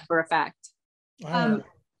know that for a fact.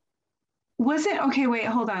 Was it okay? Wait,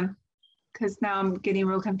 hold on, because now I'm getting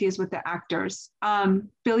real confused with the actors.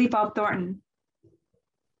 Billy Bob Thornton.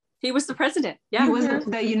 He was the president. Yeah, he was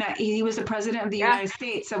he was the president of the United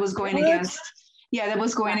States that was going against. Yeah, that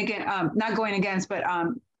was going against. Not going against, but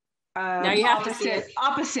now you have to see it.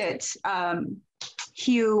 Opposite.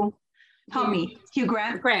 Hugh. Help me. Hugh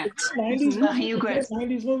Grant. 90s, Hugh Grant.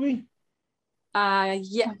 90s movie.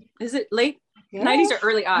 Yeah. Is it late 90s or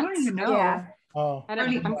early aughts? I don't even know. Yeah. Oh,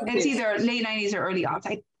 It's either late 90s or early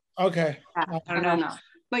aughts. okay. I don't know.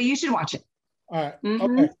 But you should watch it. All right.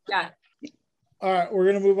 Mm-hmm. Okay. Yeah. All right, we're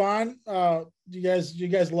gonna move on. You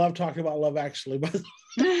guys love talking about Love Actually, but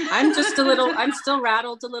I'm still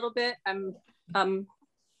rattled a little bit. I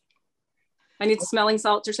need smelling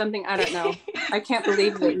salts or something. I don't know. I can't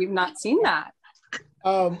believe that you've not seen that.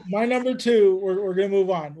 My number two, we're gonna move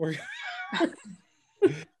on.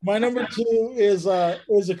 My number two is A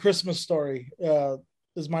Christmas Story.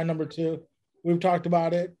 Is my number two. We've talked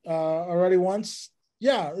about it already once.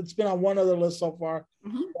 Yeah, it's been on one other list so far.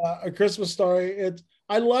 Mm-hmm. A Christmas Story.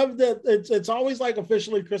 I love that it's always like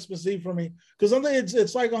officially Christmas Eve for me, because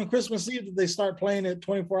it's like on Christmas Eve that they start playing it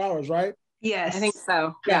 24 hours, right? Yes, I think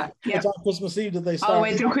so. Yeah. It's on Christmas Eve that they start all the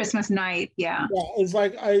way through Christmas night. Yeah. It's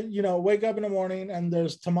like I wake up in the morning and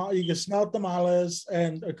there's you can smell tamales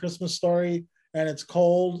and A Christmas Story, and it's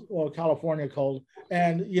cold. Well, California cold,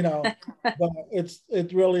 and but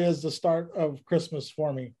it really is the start of Christmas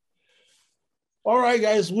for me. All right,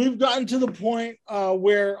 guys, we've gotten to the point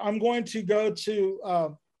where I'm going to go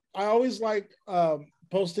to, I always like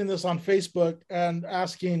posting this on Facebook and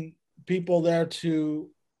asking people there to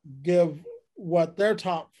give what their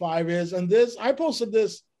top 5 is. And I posted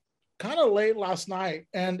this kind of late last night,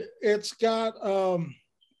 and it's got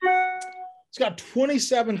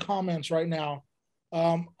 27 comments right now.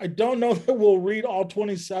 I don't know that we'll read all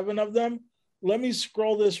 27 of them. Let me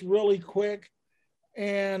scroll this really quick.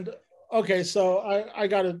 And okay, so I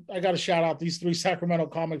gotta shout out these 3 Sacramento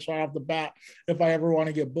comics right off the bat if I ever want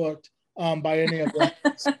to get booked by any of them.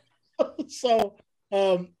 So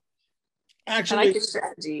actually, I like the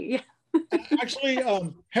strategy. Actually,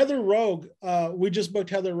 Heather Rogue, we just booked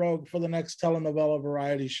Heather Rogue for the next telenovela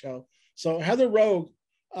variety show. So Heather Rogue,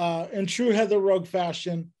 in true Heather Rogue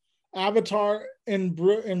fashion, Avatar in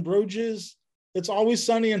Bruges, It's Always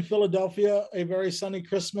Sunny in Philadelphia, A Very Sunny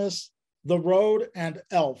Christmas, The Road, and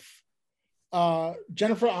Elf.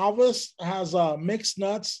 Jennifer Alvis has Mixed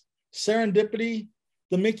Nuts, Serendipity,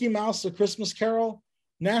 The Mickey Mouse, A Christmas Carol,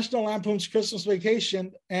 National Lampoon's Christmas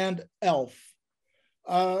Vacation, and Elf.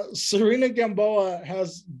 Serena Gamboa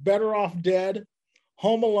has Better Off Dead,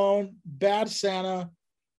 Home Alone, Bad Santa,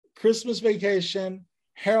 Christmas Vacation,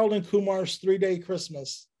 Harold and Kumar's 3-Day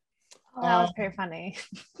Christmas. Oh, that was very funny.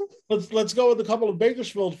 Let's go with a couple of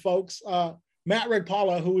Bakersfield folks. Matt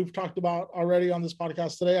Regpala, who we've talked about already on this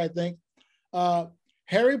podcast today, I think.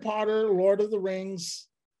 Harry Potter, Lord of the Rings,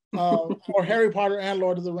 or Harry Potter and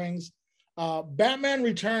Lord of the Rings. Batman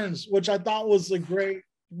Returns, which I thought was a great,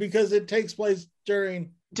 because it takes place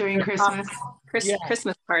during Christmas.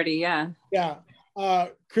 Christmas party, yeah. Yeah.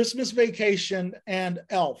 Christmas Vacation and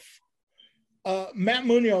Elf. Matt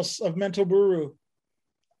Munoz of Mental Brew.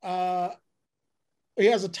 He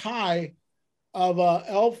has a tie of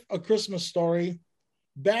Elf, A Christmas Story,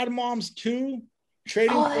 Bad Moms 2,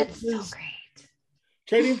 Trading Places, so great.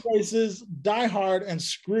 Trading Places, Die Hard, and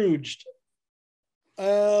Scrooged.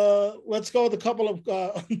 Let's go with a couple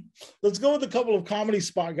of comedy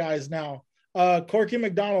spot guys now. Corky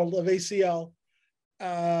McDonald of ACL.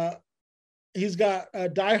 He's got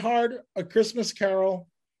Die Hard, A Christmas Carol,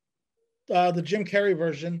 the Jim Carrey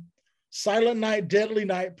version, Silent Night, Deadly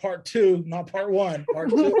Night, Part 2, not Part 1, Part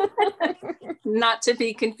 2. Not to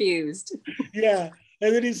be confused. Yeah.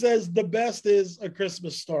 And then he says, the best is A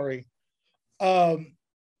Christmas Story. Let's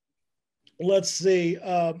see.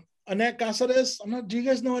 Annette Casares. Do you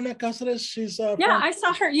guys know Annette Casares? She's I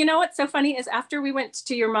saw her. You know what's so funny is after we went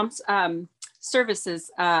to your mom's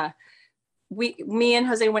services, me and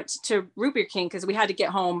Jose went to Root Beer King because we had to get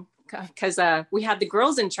home because we had the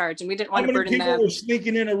girls in charge and we didn't want to burden them. People were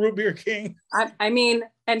sneaking in a Root Beer King. I mean,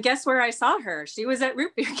 and guess where I saw her? She was at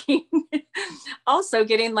Root Beer King, also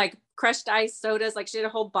getting like crushed ice sodas. Like she had a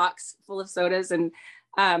whole box full of sodas, and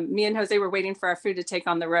me and Jose were waiting for our food to take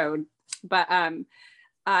on the road. But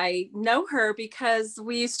I know her because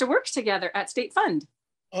we used to work together at State Fund.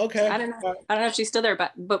 Okay. I don't know if she's still there,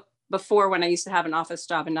 but before, when I used to have an office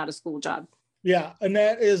job and not a school job. Yeah,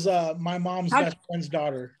 Annette is my mom's best friend's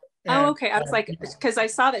daughter. And, okay. I was like, because I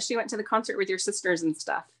saw that she went to the concert with your sisters and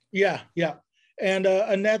stuff. Yeah. And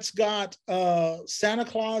Annette's got Santa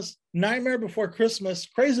Claus, Nightmare Before Christmas.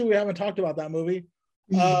 Crazy we haven't talked about that movie.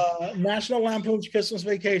 National Lampoon's Christmas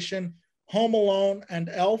Vacation, Home Alone, and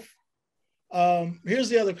Elf. Here's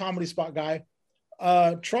the other comedy spot guy.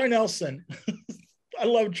 Troy Nelson. I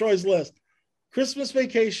love Troy's list. Christmas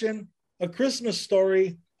Vacation, A Christmas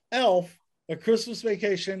Story, Elf, A Christmas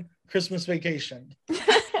Vacation, Christmas Vacation.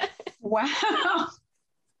 Wow.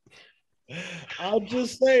 I'll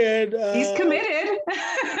just say it. He's committed.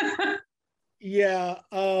 Yeah.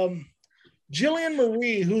 Jillian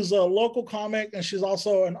Marie, who's a local comic and she's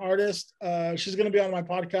also an artist. She's going to be on my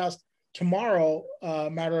podcast tomorrow,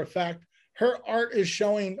 matter of fact. Her art is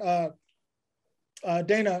showing,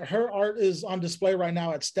 Dana, her art is on display right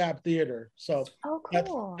now at Stab Theater. So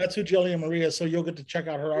cool. That's who Jillian Marie is. So you'll get to check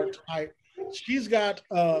out her art tonight. She's got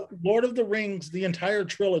Lord of the Rings, the entire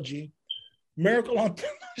trilogy, Miracle on,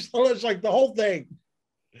 so it's like the whole thing.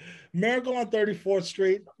 Miracle on 34th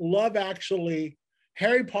Street, Love Actually,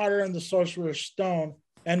 Harry Potter and the Sorcerer's Stone,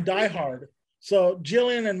 and Die Hard. So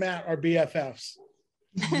Jillian and Matt are BFFs.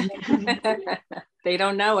 They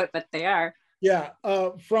don't know it, but they are. Yeah.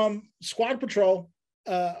 From Squad Patrol,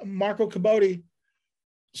 Marco Caboti,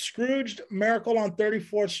 Scrooged, Miracle on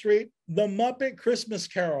 34th Street, The Muppet Christmas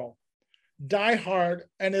Carol, Die Hard,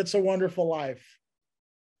 and It's a Wonderful Life.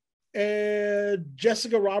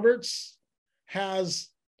 Jessica Roberts has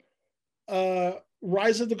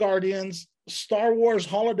Rise of the Guardians, Star Wars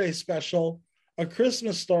Holiday Special, A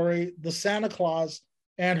Christmas Story, The Santa Claus,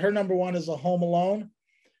 and her number one is A Home Alone.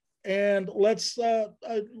 And let's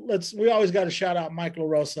we always got to shout out Mike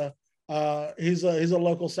LaRosa. He's a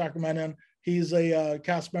local Sacramentan. He's a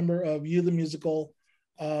cast member of You the Musical.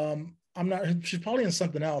 She's probably in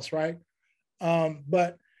something else, right?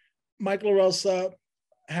 But Mike LaRosa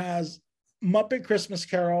has Muppet Christmas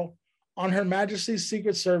Carol, On Her Majesty's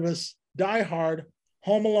Secret Service, Die Hard,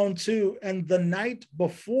 Home Alone 2, and The Night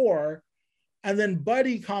Before. And then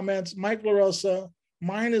Buddy comments, Mike LaRosa,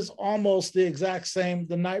 mine is almost the exact same.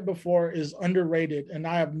 The Night Before is underrated, and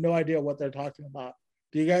I have no idea what they're talking about.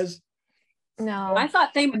 Do you guys? No. I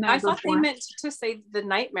thought they meant to say The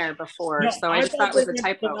Nightmare Before, so I just thought it was a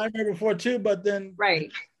typo. The Nightmare Before too, but then right.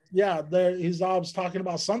 Yeah, he's always talking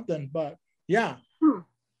about something, but yeah.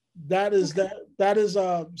 That is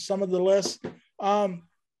some of the list.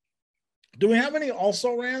 Do we have any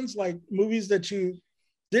also rans, like movies that you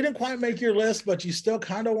didn't quite make your list, but you still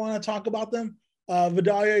kind of want to talk about them?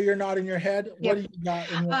 Vidalia, you're nodding your head. Yep. What do you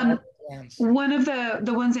got in your rans? One of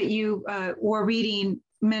the ones that you were reading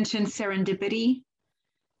mentioned Serendipity,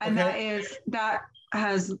 and that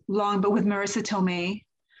has long, but with Marissa Tomei,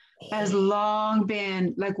 has long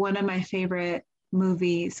been like one of my favorite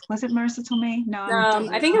movies. Was it Marissa Tomei? No,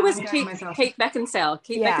 I think it was Kate Beckinsale.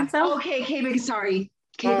 Kate Beckinsale. Okay, Kate Beckinsale. Sorry.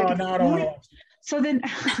 Kate Beckinsale. Beckinsale. No, I don't know. So then,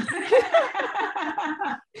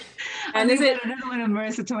 and is it another one of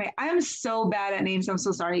Marissa Tomei? I am so bad at names. I'm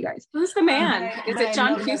so sorry, you guys. Who's the man? Is it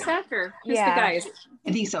John Cusack or who's the guy?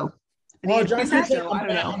 I think so. Well, John Cusack, I don't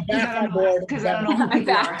know. I'm back on board because I don't know who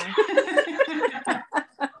people are.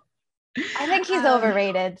 I think he's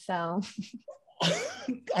overrated. So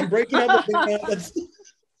I'm breaking up with him.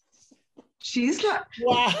 She's not.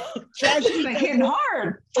 Wow, she's like hitting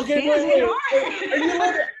hard. Okay,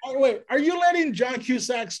 wait. Are you letting John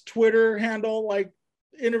Cusack's Twitter handle like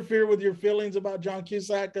interfere with your feelings about John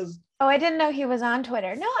Cusack? Because I didn't know he was on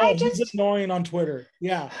Twitter. No, he's annoying on Twitter.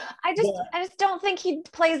 Yeah, I just don't think he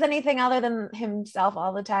plays anything other than himself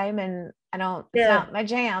all the time, and I don't. It's not my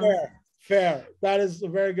jam. Fair. That is a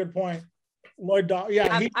very good point. Lloyd Dawson.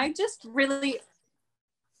 Yeah, I just really.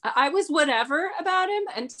 I was whatever about him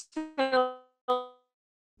until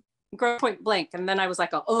Point Blank, and then I was like,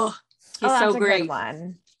 oh, he's so great.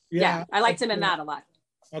 One. Yeah, I liked him in that a lot.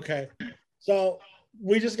 Okay, so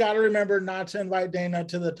we just got to remember not to invite Dana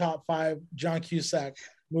to the top 5 John Cusack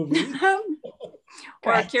movies.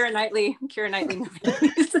 Or Keira Knightley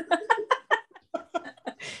movies.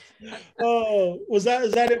 Oh, is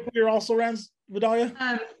that it for your also rans, Vidalia?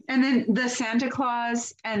 And then the Santa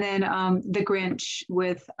Claus, and then the Grinch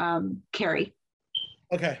with Carrie.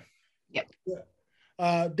 Okay. Yep.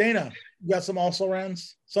 Dana, you got some also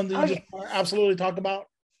rans? Something you just absolutely talk about?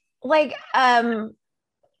 Like, I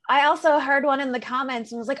also heard one in the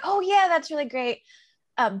comments and was like, oh yeah, that's really great.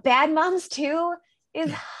 Bad Moms 2 is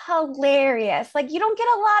hilarious. Like, you don't get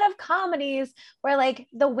a lot of comedies where like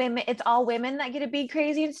the women, it's all women that get to be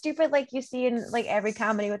crazy and stupid, like you see in like every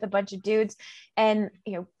comedy with a bunch of dudes. And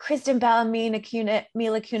Kristen Bell, Mila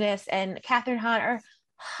Kunis, and Catherine Hahn are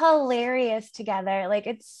hilarious together. Like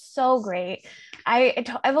it's so great. I've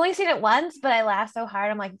only seen it once, but I laughed so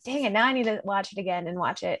hard. I'm like, dang it, now I need to watch it again and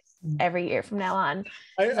watch it every year from now on.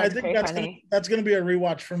 I think that's gonna be a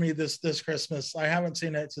rewatch for me this Christmas. I haven't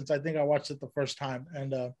seen it since I think I watched it the first time,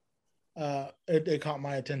 and it caught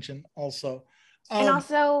my attention also. And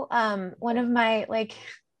also, one of my like,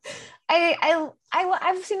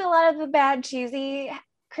 I've seen a lot of the bad cheesy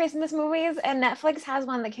Christmas movies, and Netflix has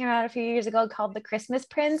one that came out a few years ago called The Christmas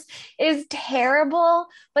Prince. It is terrible,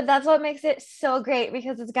 but that's what makes it so great,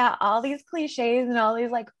 because it's got all these cliches and all these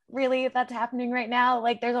like, really, that's happening right now.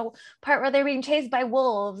 Like there's a part where they're being chased by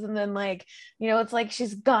wolves, and then like, you know, it's like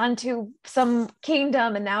she's gone to some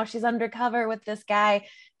kingdom and now she's undercover with this guy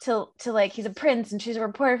to like, he's a prince and she's a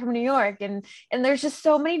reporter from New York, and there's just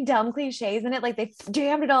so many dumb cliches in it. Like they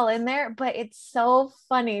jammed it all in there, but it's so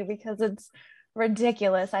funny because it's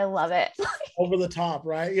ridiculous. I love it. Over the top,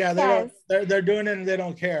 right? Yeah, they're doing it and they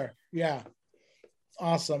don't care. Yeah.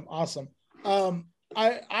 Awesome. I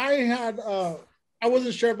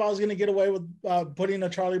wasn't sure if I was going to get away with putting a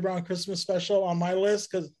Charlie Brown Christmas special on my list,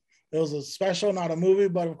 because it was a special, not a movie.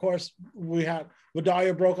 But of course,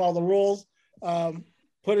 Vidalia broke all the rules,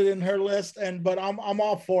 put it in her list, but I'm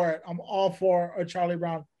all for it. I'm all for a Charlie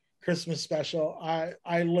Brown Christmas special.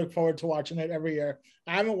 I look forward to watching it every year.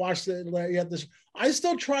 I haven't watched it yet. I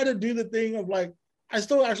still try to do the thing of like, I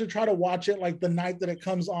still actually try to watch it like the night that it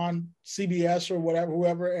comes on CBS or whatever,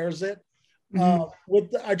 whoever airs it.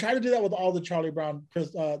 I try to do that with all the Charlie Brown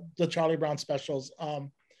specials.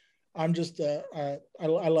 I'm just I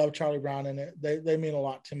love Charlie Brown, and they mean a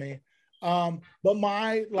lot to me. But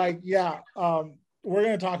my we're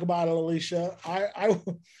gonna talk about it, Alicia.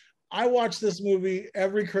 I watch this movie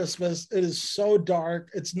every Christmas. It is so dark.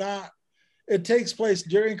 It takes place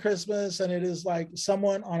during Christmas, and it is like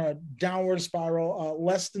someone on a downward spiral.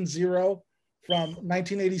 Less Than Zero from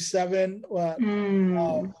 1987.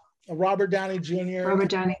 Robert Downey Jr.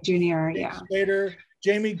 Yeah. Spader,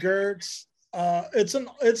 Jamie Gertz. It's an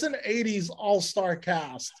 80s all-star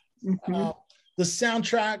cast. The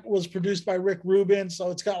soundtrack was produced by Rick Rubin,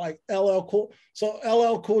 so it's got like LL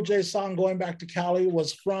Cool J song Going Back to Cali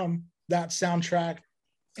was from that soundtrack,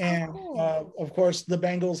 and of course the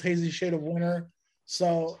Bangles' Hazy Shade of Winter.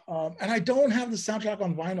 So and I don't have the soundtrack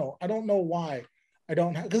on vinyl. I don't know why I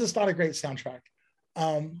don't have, because it's not a great soundtrack.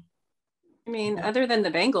 I mean, other than the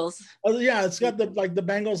Bangles. Oh yeah, it's got the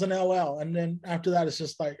Bangles and LL, and then after that it's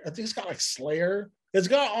just like, I think it's got like Slayer. It's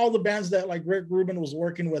got all the bands that like Rick Rubin was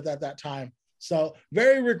working with at that time. So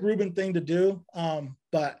very Rick Rubin thing to do.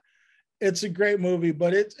 But it's a great movie,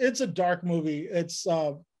 but it's a dark movie. It's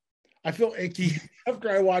I feel icky after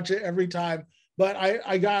I watch it every time. But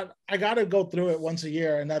I got to go through it once a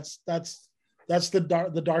year, and that's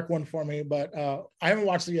the dark one for me. But I haven't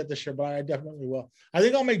watched it yet this year, but I definitely will. I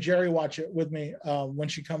think I'll make Jerry watch it with me when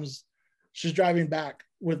she comes. She's driving back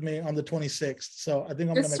with me on the 26th. So I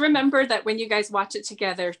think I'm just remember that when you guys watch it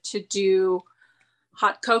together, to do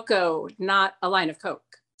hot cocoa, not a line of Coke.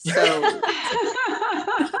 So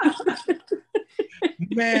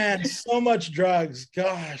man, so much drugs.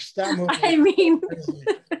 Gosh, that movie. I mean,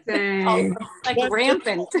 like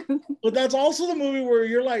rampant. But that's also the movie where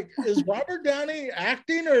you're like, is Robert Downey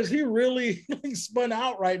acting, or is he really spun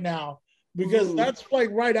out right now? Because that's like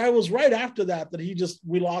I was right after that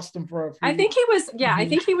we lost him for a few I think he was, I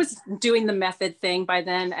think he was doing the method thing by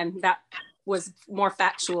then, and that was more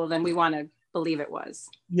factual than we want to believe it was.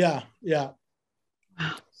 Yeah.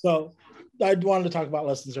 So I wanted to talk about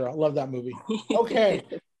Less Than Zero. I love that movie. Okay.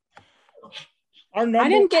 I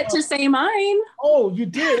didn't get to say mine. Oh, you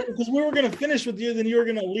did? Because we were going to finish with you, then you were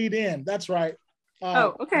going to lead in. That's right.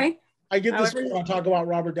 Okay. I get this when I talk about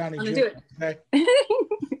Robert Downey Jr. Do it. Okay.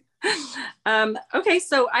 Okay,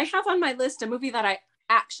 so I have on my list a movie that I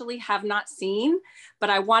actually have not seen, but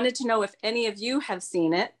I wanted to know if any of you have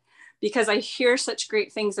seen it, because I hear such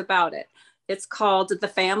great things about it. It's called The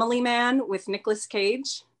Family Man with Nicolas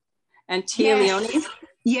Cage and Tia Leone.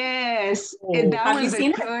 Yes, that was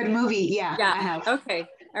a good movie. Yeah, I have. Okay,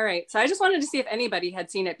 all right. So I just wanted to see if anybody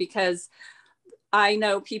had seen it, because I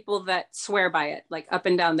know people that swear by it, like up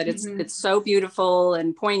and down, that it's so beautiful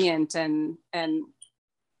and poignant and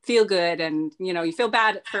feel good, and you feel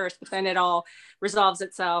bad at first, but then it all resolves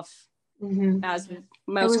itself, as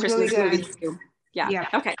most Christmas movies do. Yeah.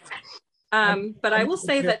 Okay. But I will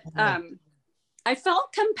say that I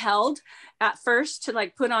felt compelled at first to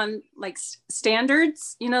like put on like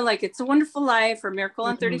standards, like It's a Wonderful Life or Miracle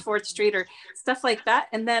on 34th Street or stuff like that.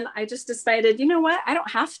 And then I just decided, you know what? I don't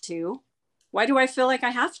have to. Why do I feel like I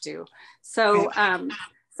have to? So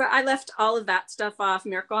So I left all of that stuff off,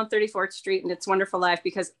 Miracle on 34th Street and It's Wonderful Life,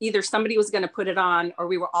 because either somebody was going to put it on or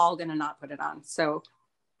we were all going to not put it on. So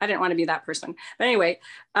I didn't want to be that person. But anyway,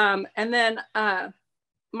 and then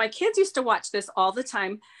my kids used to watch this all the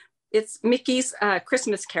time. It's Mickey's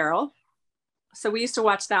Christmas Carol. So we used to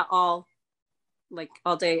watch that all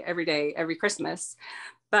day, every Christmas.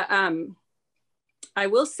 But I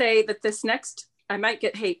will say that this next, I might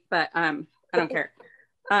get hate, but I don't care.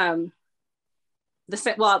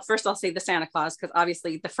 First I'll say the Santa Claus, because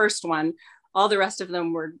obviously the first one, all the rest of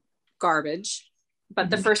them were garbage, but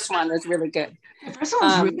the first one was really good. The first one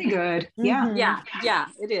was really good. Yeah. Yeah,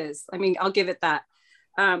 it is. I mean, I'll give it that.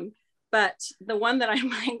 But the one that I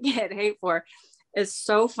might get hate for is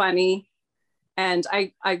so funny. And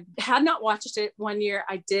I had not watched it one year.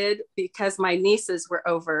 I did because my nieces were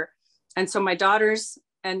over. And so my daughters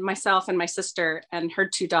and myself and my sister and her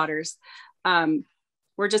two daughters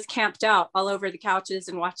were just camped out all over the couches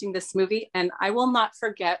and watching this movie. And I will not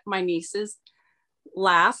forget my niece's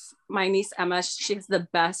laugh. My niece Emma, she has the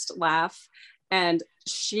best laugh. And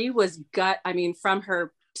she was from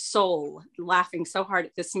her soul, laughing so hard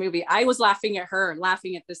at this movie. I was laughing at her,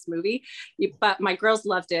 laughing at this movie, but my girls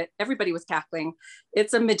loved it. Everybody was cackling.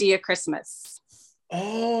 It's a Medea Christmas.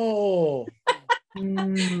 Oh.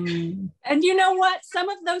 And you know what? Some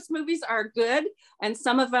of those movies are good and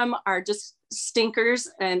some of them are just stinkers,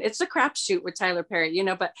 and it's a crapshoot with Tyler Perry,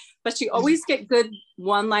 but you always get good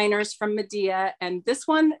one-liners from Medea, and this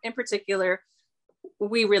one in particular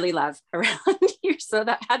we really love around here, so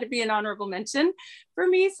that had to be an honorable mention for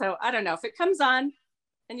me. So I don't know, if it comes on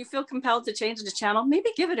and you feel compelled to change the channel, maybe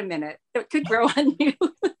give it a minute. It could grow on you.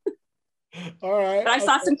 All right. But I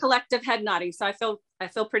saw some collective head nodding, so I feel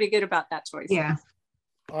pretty good about that choice. Yeah.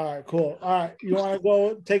 All right, cool. All right, you want to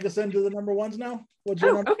go take us into the number ones now? What's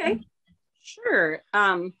your number okay. one? Sure.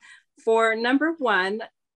 For number one,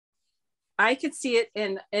 I could see it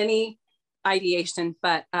in any ideation,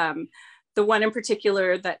 but the one in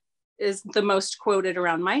particular that is the most quoted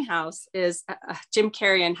around my house is Jim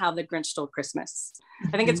Carrey and How the Grinch Stole Christmas.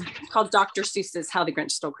 I think it's called Dr. Seuss's How the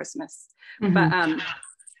Grinch Stole Christmas. But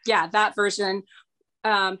yeah, that version.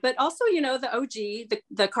 But also, the OG,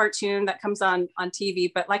 the cartoon that comes on TV.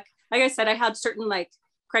 But like I said, I had certain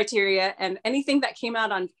criteria, and anything that came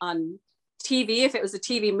out on TV, if it was a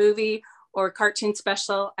TV movie or cartoon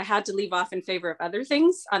special, I had to leave off in favor of other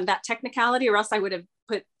things on that technicality, or else I would have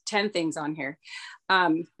put 10 things on here.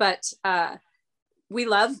 But we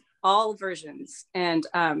love all versions, and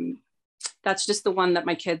that's just the one that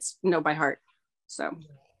my kids know by heart. So,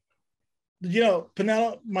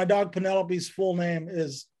 my dog Penelope's full name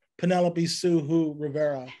is Penelope Sue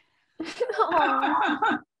Rivera.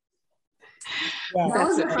 Yeah.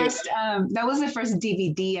 That was the first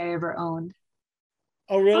DVD I ever owned.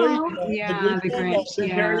 Oh, really? Yeah, the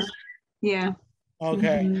Grinch. Yeah.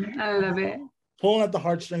 Okay. I love it. Pulling at the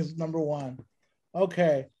heartstrings, number one.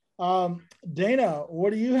 Okay. Dana,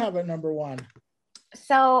 what do you have at number one?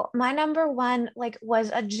 So my number one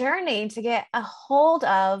was a journey to get a hold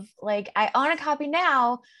of. I own a copy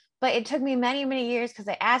now, but it took me many, many years because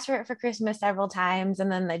I asked for it for Christmas several times,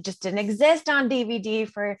 and then it just didn't exist on DVD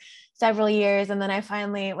for several years. And then I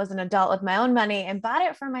finally was an adult with my own money and bought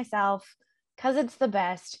it for myself because it's the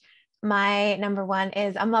best. My number one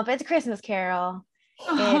is A Muppet's Christmas Carol.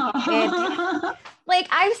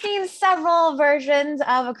 I've seen several versions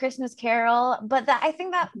of A Christmas Carol, but I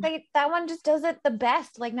think that one just does it the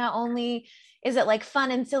best. Not only is it fun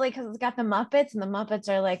and silly because it's got the Muppets, and the Muppets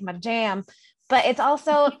are my jam, but it's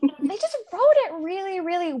also, they just wrote it really,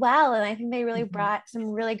 really well. And I think they really brought some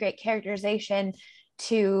really great characterization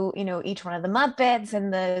to, each one of the Muppets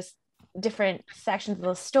and the different sections of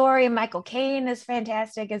the story. Michael Caine is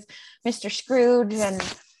fantastic as Mr. Scrooge. And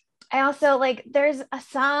I also there's a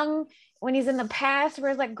song when he's in the past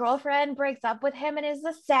where his girlfriend breaks up with him, and it's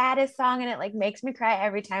the saddest song, and it makes me cry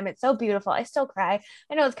every time. It's so beautiful. I still cry.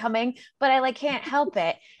 I know it's coming, but I can't help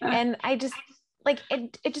it. And I just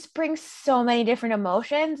it just brings so many different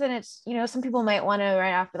emotions. And it's, some people might want to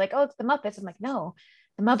right off be oh, it's the Muppets. I'm no,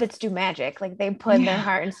 the Muppets do magic. They put their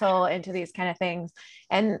heart and soul into these kind of things.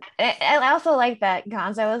 And I also like that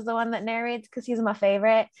Gonzo is the one that narrates because he's my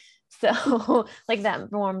favorite. So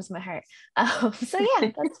that warms my heart. So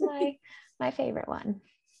yeah, that's my favorite one.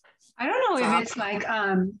 I don't know if it's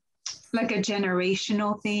a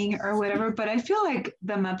generational thing or whatever, but I feel like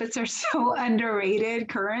the Muppets are so underrated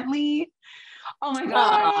currently. Oh my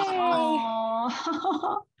god.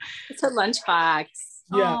 Oh. It's a lunchbox.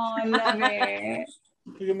 Yeah. Oh, I love it.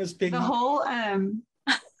 Look at Miss Piggy. The whole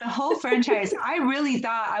The whole franchise. I really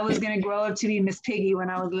thought I was going to grow up to be Miss Piggy when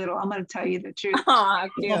I was little. I'm going to tell you the truth. Aw,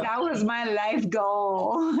 cute. That was my life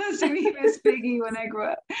goal, to be Miss Piggy when I grew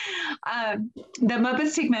up. The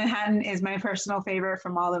Muppets Take Manhattan is my personal favorite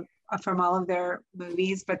from all of their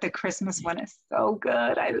movies, but the Christmas one is so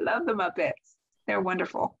good. I love the Muppets. They're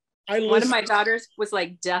wonderful. One of my daughters was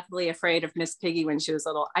like deathly afraid of Miss Piggy when she was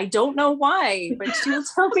little. I don't know why, but she will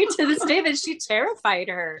tell me to this day that she terrified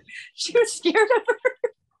her. She was scared of her.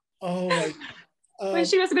 Oh my. When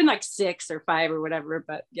she must have been like 6 or 5 or whatever,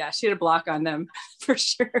 but yeah, she had a block on them for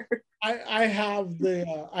sure. I have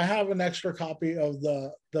I have an extra copy of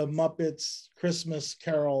the Muppets Christmas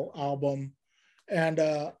Carol album, and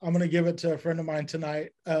I'm gonna give it to a friend of mine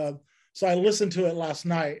tonight. So I listened to it last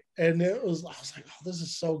night, and I was like, oh, this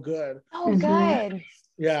is so good. Oh, good.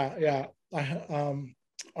 Yeah. All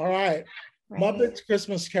right. Muppets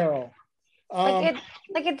Christmas Carol.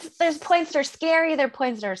 There's points that are scary, there are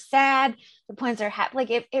points that are sad, the points that are happy. Like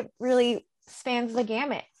it really spans the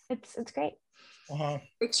gamut. It's great.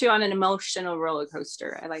 Takes you on an emotional roller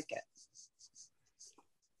coaster. I like it.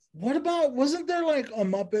 What about, wasn't there like a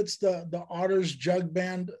Muppets, the Otters Jug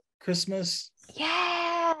Band Christmas?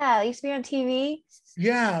 Yeah, it used to be on TV.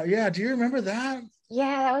 Yeah. Do you remember that?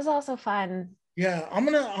 Yeah, that was also fun. Yeah, I'm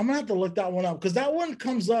gonna have to look that one up, because that one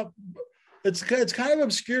comes up. It's kind of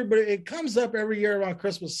obscure, but it comes up every year around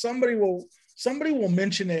Christmas. Somebody will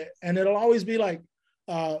mention it, and it'll always be like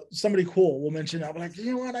somebody cool will mention it. I'm like,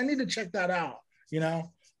 you know what? I need to check that out.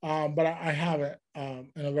 But I haven't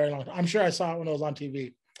in a very long time. I'm sure I saw it when it was on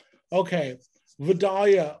TV. Okay,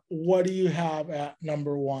 Vidalia, what do you have at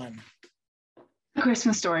number 1?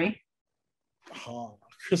 Christmas Story. Oh,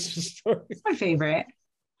 Christmas Story. My favorite.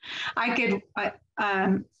 I could,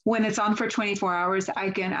 when it's on for 24 hours, I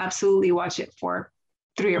can absolutely watch it for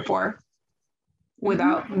 3 or 4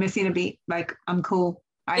 without missing a beat. Like, I'm cool.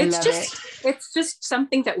 I love it. It's just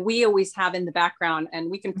something that we always have in the background, and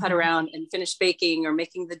we can put around and finish baking or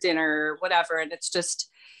making the dinner or whatever. And it's just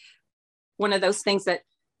one of those things that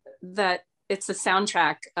it's the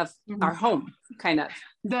soundtrack of our home, kind of.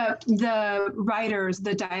 The writers,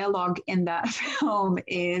 the dialogue in that film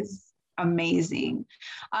is amazing.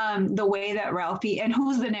 The way that Ralphie, and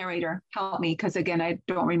who's the narrator? Help me, because again, I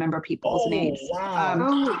don't remember people's names.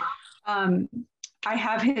 Wow. I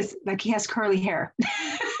have his, like, he has curly hair.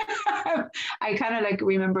 I kind of like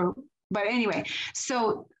remember, but anyway,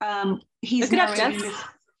 so he's look it up, Jess.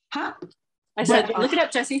 Huh? I said, look it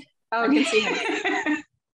up, Jessie. Oh, I can see him.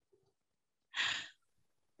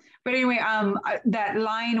 But anyway, that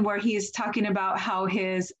line where he's talking about how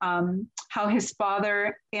his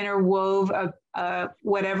father interwove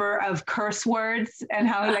whatever of curse words, and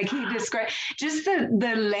how like he described just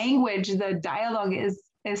the language, the dialogue is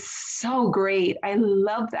so great. I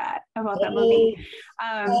love that about that movie.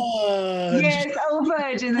 Yes,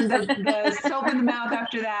 fudge, and then the soap in the mouth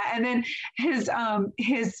after that, and then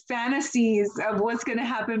his fantasies of what's going to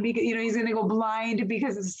happen, because he's going to go blind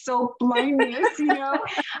because of soap blindness,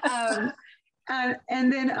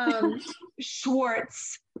 and then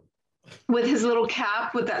Schwartz with his little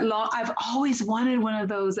cap with that long. I've always wanted one of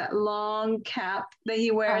those, that long cap that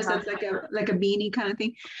he wears. That's like a beanie kind of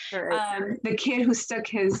thing. Right. The kid who stuck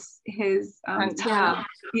his tongue.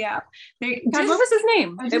 Yeah. God, what was his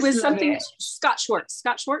name? It was something. Scott Schwartz.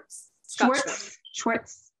 Scott Schwartz.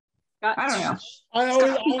 Schwartz. I don't know. I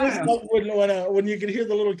always love when you can hear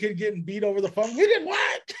the little kid getting beat over the phone. We did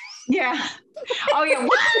what? Yeah. Oh yeah.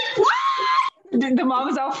 What? The mom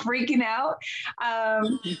is all freaking out.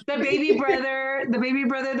 The baby brother,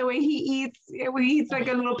 the way he eats like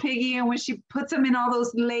a little piggy, and when she puts him in all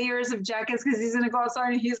those layers of jackets because he's gonna go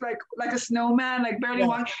outside and he's like a snowman, like barely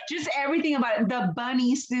walking. Just everything about it. The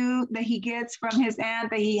bunny suit that he gets from his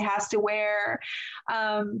aunt that he has to wear.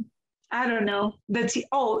 I don't know. The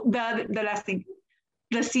last thing.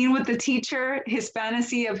 The scene with the teacher, his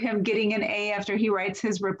fantasy of him getting an A after he writes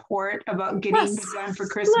his report about getting done for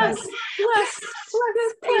Christmas. Bless.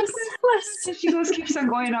 She keeps on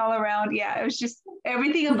going all around. Yeah, it was just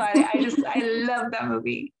everything about it. I love that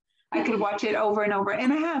movie. I could watch it over and over,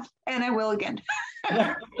 and I have, and I will again.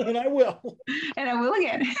 And I will. And I will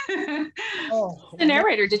again. The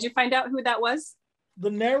narrator, did you find out who that was?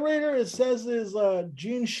 The narrator, it says, is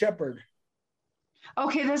Gene Shepard.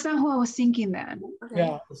 Okay, that's not who I was thinking then. Okay.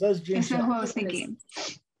 Yeah, it says Gene Shepard. That's not who I was thinking.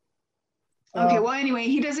 Okay, well, anyway,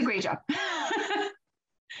 he does a great job.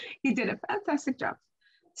 He did a fantastic job.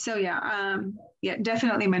 So yeah,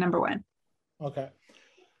 definitely my number 1. Okay.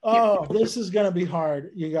 Oh, this is gonna be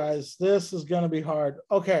hard, you guys. This is gonna be hard.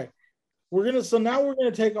 Okay, now we're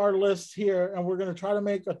gonna take our list here and we're gonna try to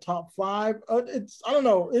make a top 5. I don't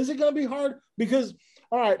know. Is it gonna be hard? Because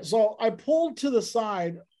All right, so I pulled to the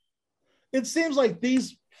side. It seems like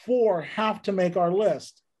these 4 have to make our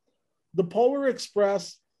list. The Polar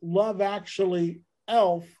Express, Love Actually,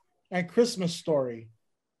 Elf, and Christmas Story.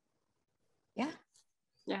 Yeah.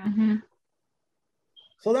 Yeah. Mm-hmm.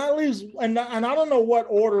 So that leaves, and I don't know what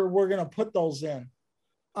order we're going to put those in.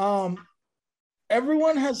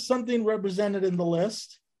 Everyone has something represented in the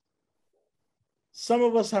list. Some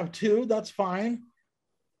of us have 2. That's fine.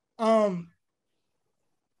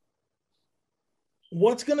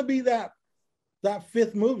 What's going to be that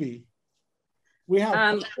 5th movie? We have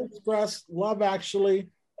Polar Express, Love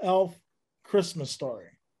Actually, Elf, Christmas Story.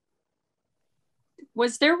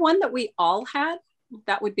 Was there one that we all had?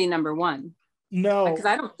 That would be number 1. No, because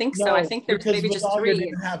I don't think so. I think there's maybe just 3.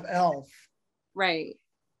 Didn't have Elf. Right.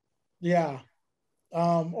 Yeah.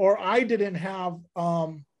 Or I didn't have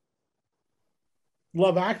Love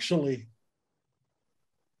Actually.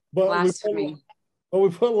 But we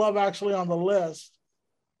put Love Actually on the list.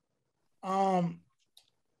 I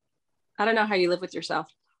don't know how you live with yourself.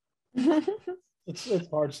 It's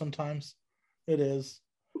hard sometimes. It is.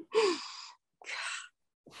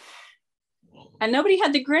 And nobody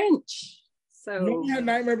had the Grinch. So nobody had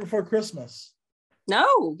Nightmare Before Christmas.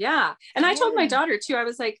 No, yeah. And I told my daughter too, I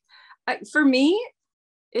was like, for me,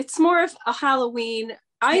 it's more of a Halloween.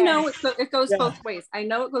 I know it goes both ways. I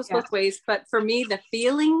know it goes both ways, but for me, the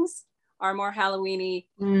feelings are more Halloween-y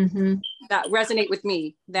that resonate with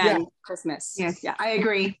me than Christmas. Yes, yeah, I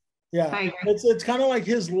agree. Yeah, I agree. It's kind of like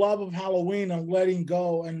his love of Halloween and letting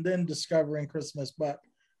go and then discovering Christmas, but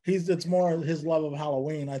it's more his love of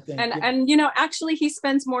Halloween, I think. And you know, actually he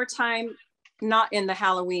spends more time not in the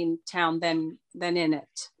Halloween town than in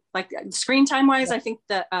it. Like screen time wise, I think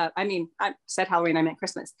that I said Halloween, I meant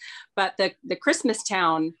Christmas, but the Christmas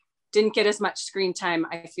town didn't get as much screen time,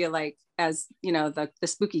 I feel like, as you know, the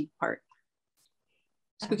spooky part,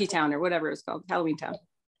 spooky town or whatever it's called, Halloween town.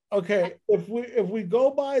 Okay, if we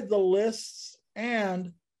go by the lists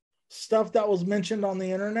and stuff that was mentioned on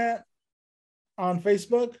the internet, on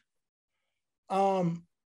Facebook, Home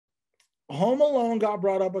Alone got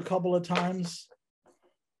brought up a couple of times.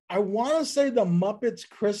 I want to say the Muppets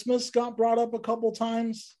Christmas got brought up a couple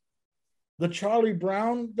times. The Charlie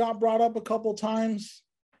Brown got brought up a couple times.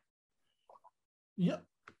 Yeah,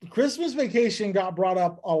 Christmas Vacation got brought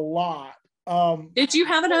up a lot. Did you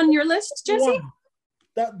have it on your list, Jesse?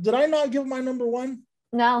 Did I not give my number 1?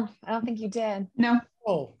 No, I don't think you did. No.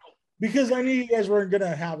 Oh, because I knew you guys weren't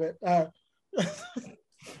gonna have it.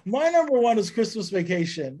 My number 1 is Christmas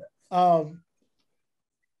Vacation. Roll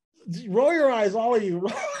your eyes, all of you.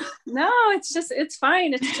 No, it's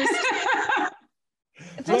fine. It's just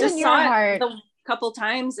It's I just in your saw heart. it a couple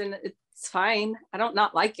times and it's fine. I don't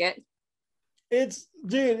not like it. It's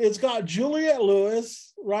got Juliette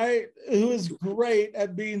Lewis, right? Who is great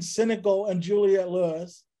at being cynical, and Juliette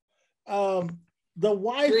Lewis. The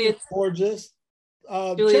wife is gorgeous.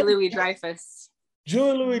 Julia Louis-Dreyfus.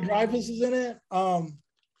 Julia Louis-Dreyfus is in it.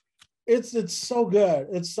 It's so good.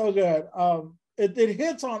 It's so good. It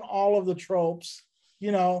hits on all of the tropes.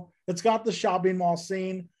 You know, it's got the shopping mall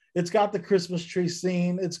scene. It's got the Christmas tree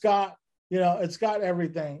scene. It's got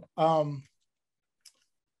everything.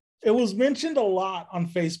 It was mentioned a lot on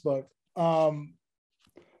Facebook. I'm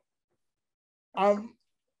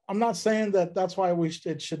not saying that that's why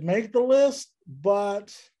it should make the list,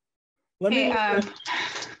 but let me.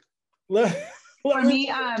 For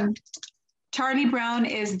me, Charlie Brown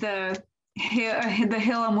is the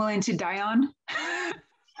hill I'm willing to die on.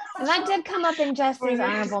 And that did come up in Jesse's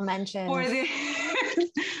honorable mentions.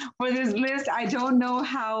 For this list, I don't know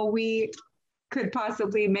how we could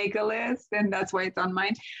possibly make a list, and that's why it's on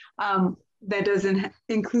mine. That doesn't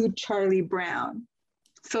include Charlie Brown.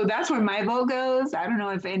 So that's where my vote goes. I don't know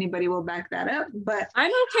if anybody will back that up, but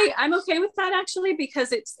I'm okay with that actually,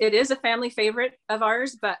 because it is a family favorite of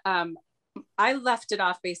ours, but I left it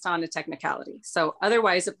off based on a technicality. So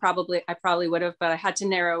otherwise I probably would have, but I had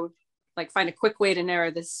to find a quick way to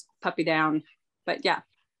narrow this puppy down. But yeah.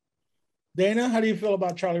 Dana, how do you feel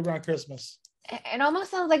about Charlie Brown Christmas? It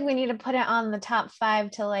almost sounds like we need to put it on the top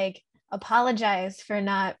 5 to apologize for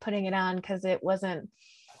not putting it on because it wasn't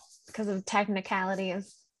because of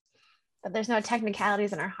technicalities. But there's no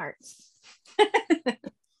technicalities in our hearts.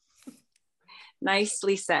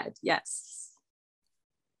 Nicely said. Yes.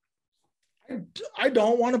 I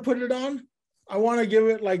don't want to put it on. I want to give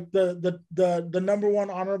it the number 1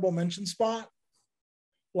 honorable mention spot.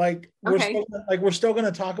 We're still going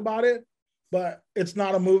to talk about it, but it's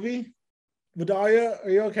not a movie. Vidalia, are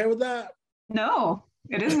you okay with that? no,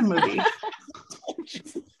 it is a movie.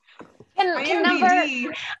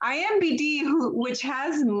 IMBD, which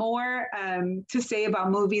has more to say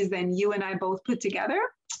about movies than you and I both put together,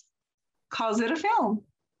 calls it a film.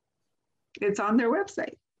 It's on their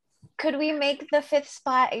website. Could we make the 5th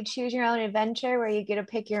spot a choose your own adventure where you get to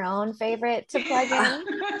pick your own favorite to plug in?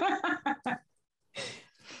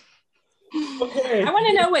 Okay. I want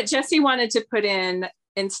to know what Jesse wanted to put in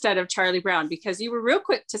instead of Charlie Brown, because you were real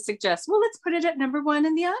quick to suggest, well, let's put it at number 1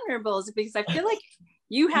 in the honorables, because I feel like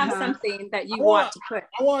you have something that you want to put.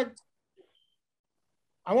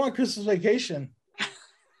 I want Christmas Vacation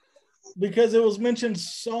because it was mentioned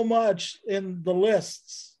so much in the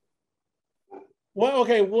lists. Well,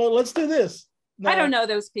 okay, well, let's do this. No, I don't know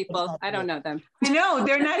those people. I don't know them. No,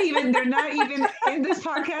 they're not even in this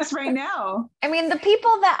podcast right now. I mean, the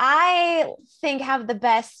people that I think have the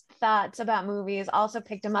best thoughts about movies also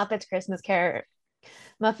picked a Muppets Christmas Carol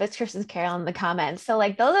in the comments. So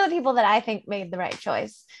like those are the people that I think made the right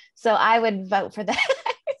choice. So I would vote for that.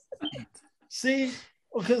 See,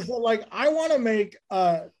 because like I want to make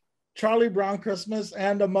Charlie Brown Christmas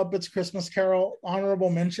and a Muppets Christmas Carol honorable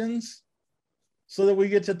mentions so that we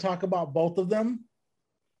get to talk about both of them.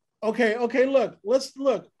 Okay, look.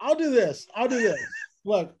 I'll do this.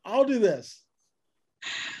 Look, I'll do this.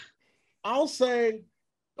 I'll say,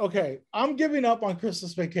 okay, I'm giving up on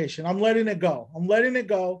Christmas Vacation. I'm letting it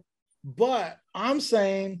go. But I'm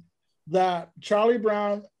saying that Charlie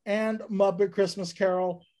Brown and Muppet Christmas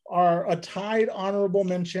Carol are a tied honorable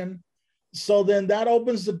mention. So then that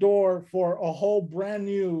opens the door for a whole brand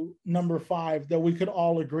new number 5 that we could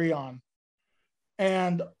all agree on.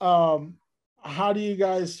 And how do you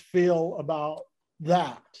guys feel about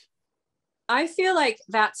that? I feel like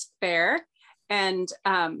that's fair. And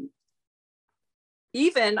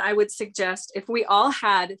even I would suggest if we all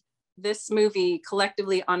had this movie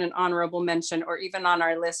collectively on an honorable mention or even on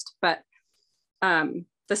our list, but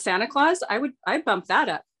the Santa Claus, I'd bump that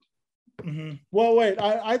up. Mm-hmm. Well, wait,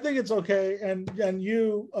 I think it's okay. And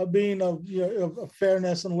you being of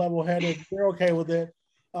fairness and level-headed, you're okay with it.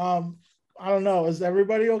 I don't know. Is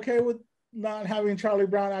everybody okay with not having Charlie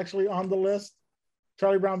Brown actually on the list?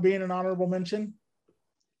 Charlie Brown being an honorable mention?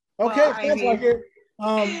 Okay, well, sounds like it.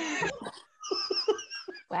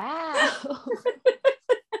 Wow.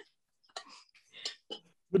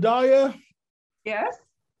 Vidalia? Yes?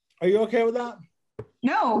 Are you okay with that?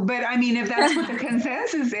 No, but I mean, if that's what the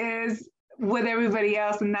consensus is with everybody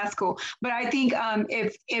else, then that's cool. But I think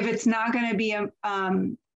if it's not going to be a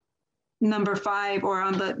number 5 or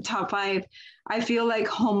on the top 5, I feel like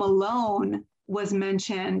Home Alone was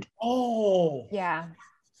mentioned. Oh, yeah.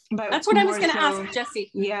 But that's what I was going to ask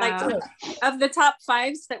Jesse. Yeah. Like of the top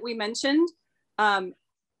 5s that we mentioned,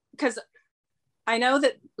 because I know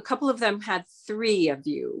that a couple of them had 3 of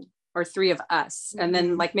you or 3 of us. And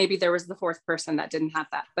then like maybe there was the 4th person that didn't have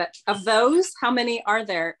that. But of those, how many are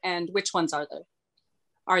there and which ones are there?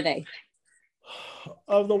 Are they?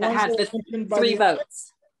 Of the that ones had that the 3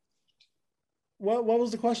 votes. What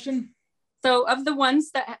was the question? So of the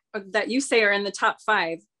ones that you say are in the top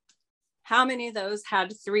 5, how many of those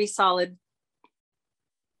had 3 solid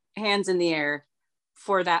hands in the air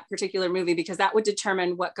for that particular movie? Because that would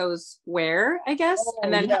determine what goes where, I guess.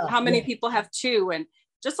 And then how many people have 2, and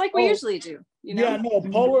just like we usually do, you know? Yeah, no,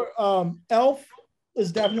 Polar Elf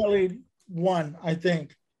is definitely 1, I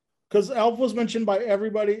think. Because Elf was mentioned by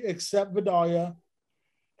everybody except Vidalia.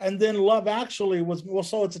 And then Love Actually was, well,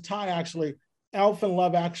 so it's a tie actually. Elf and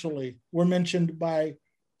Love Actually were mentioned by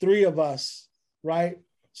 3 of us, right?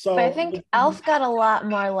 So but I think Elf got a lot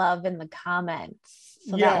more love in the comments.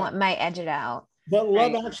 So that one might edge it out. But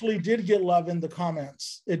Love Actually did get love in the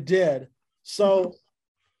comments. It did. So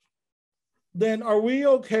then are we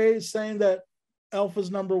okay saying that Elf is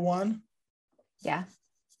number 1? Yeah.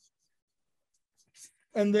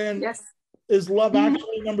 And then yes. Is Love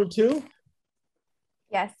Actually number 2?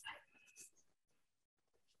 Yes.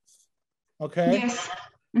 Okay. Yes.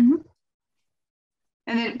 Mm-hmm.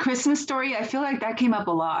 And then Christmas Story, I feel like that came up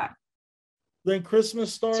a lot. Then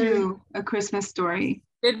Christmas Story. To A Christmas Story.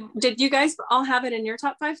 Did you guys all have it in your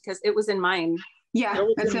top 5? Because it was in mine. Yeah,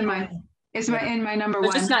 it's in mine. It's in my number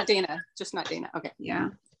 1. Just not Dana. Okay. Yeah.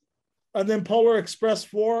 And then Polar Express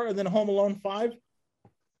 4, and then Home Alone 5.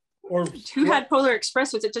 Or who had Polar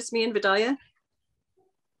Express? Was it just me and Vidalia?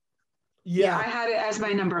 Yeah, I had it as my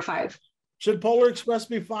number 5. Should Polar Express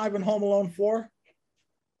be 5 and Home Alone 4?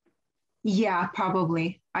 Yeah,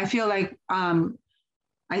 probably. I feel like I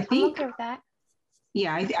think I'm okay with that.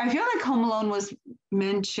 Yeah, I feel like Home Alone was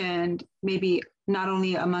mentioned maybe not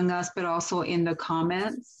only among us but also in the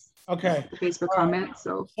comments. Okay. The Facebook comments.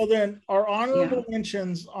 So then our honorable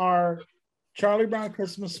mentions are Charlie Brown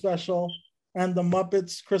Christmas Special, and The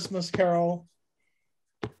Muppets Christmas Carol,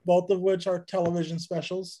 both of which are television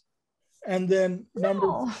specials. And then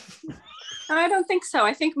No. I don't think so.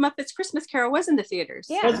 I think Muppets Christmas Carol was in the theaters.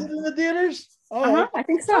 Yeah. Was it in the theaters? Oh, I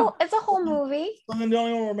think So so. it's a whole movie. and then the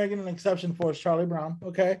only one we're making an exception for is Charlie Brown.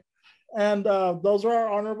 Okay. And those are our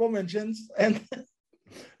honorable mentions. And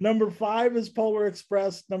number 5 is Polar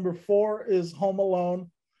Express. Number 4 is Home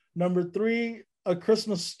Alone. Number 3, A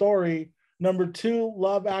Christmas Story. Number 2,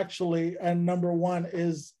 Love Actually. And number 1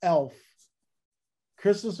 is Elf.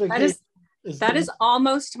 Christmas Vacation. That is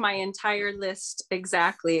almost my entire list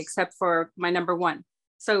exactly, except for my number 1.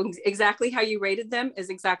 So exactly how you rated them is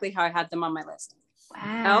exactly how I had them on my list.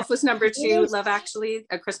 Wow. Elf was number 2, Love Actually,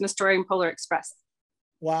 A Christmas Story, and Polar Express.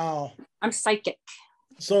 Wow. I'm psychic.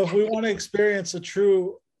 So if we want to experience a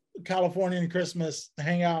true Californian Christmas,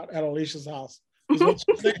 hang out at Alicia's house.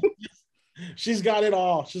 She's got it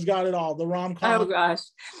all. She's got it all. The rom-com. Oh gosh.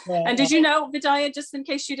 And did you know, Vidalia, just in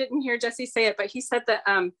case you didn't hear Jesse say it, but he said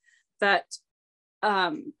that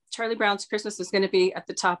Charlie Brown's Christmas is going to be at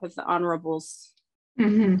the top of the honorables,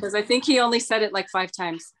 because I think he only said it like 5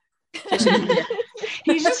 times.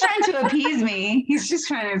 He's just trying to appease me. He's just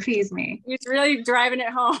trying to appease me. He's really driving it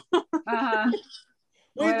home.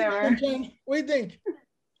 Whatever. What do you think?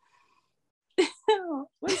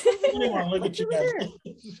 Look at you guys.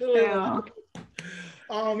 Yeah.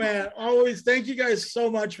 Oh man, always thank you guys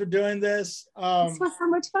so much for doing this. This was so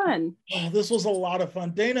much fun. This was a lot of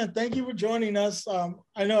fun. Dana, thank you for joining us.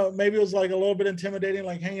 I know maybe it was like a little bit intimidating,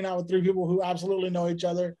 like hanging out with 3 people who absolutely know each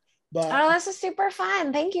other. But Oh, this is super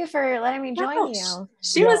fun. Thank you for letting me join you.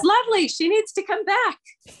 She was lovely. She needs to come back.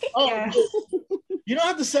 oh, Yeah. you don't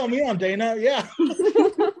have to sell me on, Dana. Yeah.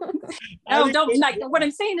 No, don't, like, what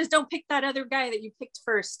I'm saying is don't pick that other guy that you picked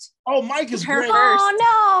first. Oh, Mike is Her great. first. Oh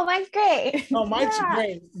no, Mike's great. No, Mike's Yeah.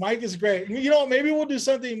 great. Mike is great. You know, maybe we'll do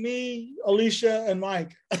something, me, Alicia, and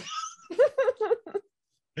Mike.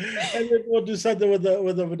 And then we'll do something with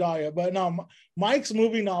the Vidalia. But no, Mike's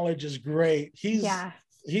movie knowledge is great.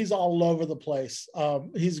 He's all over the place.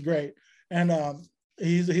 He's great. And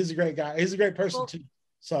he's a great guy. He's a great person too.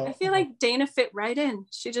 So I feel like Dana fit right in.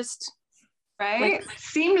 She just Right?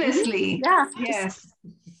 Seamlessly. yeah. Yes.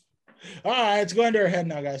 all right, it's going to her head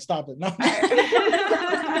now, guys. Stop it. No.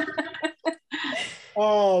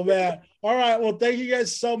 Oh man. All right. Well, thank you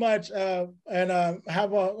guys so much. And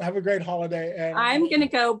have a great holiday. And I'm gonna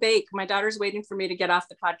go bake. My daughter's waiting for me to get off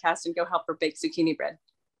the podcast and go help her bake zucchini bread.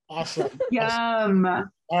 awesome. Yum. All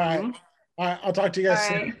right. All right. I'll talk to you guys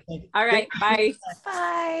All soon. right. All right, bye.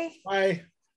 Bye. Bye.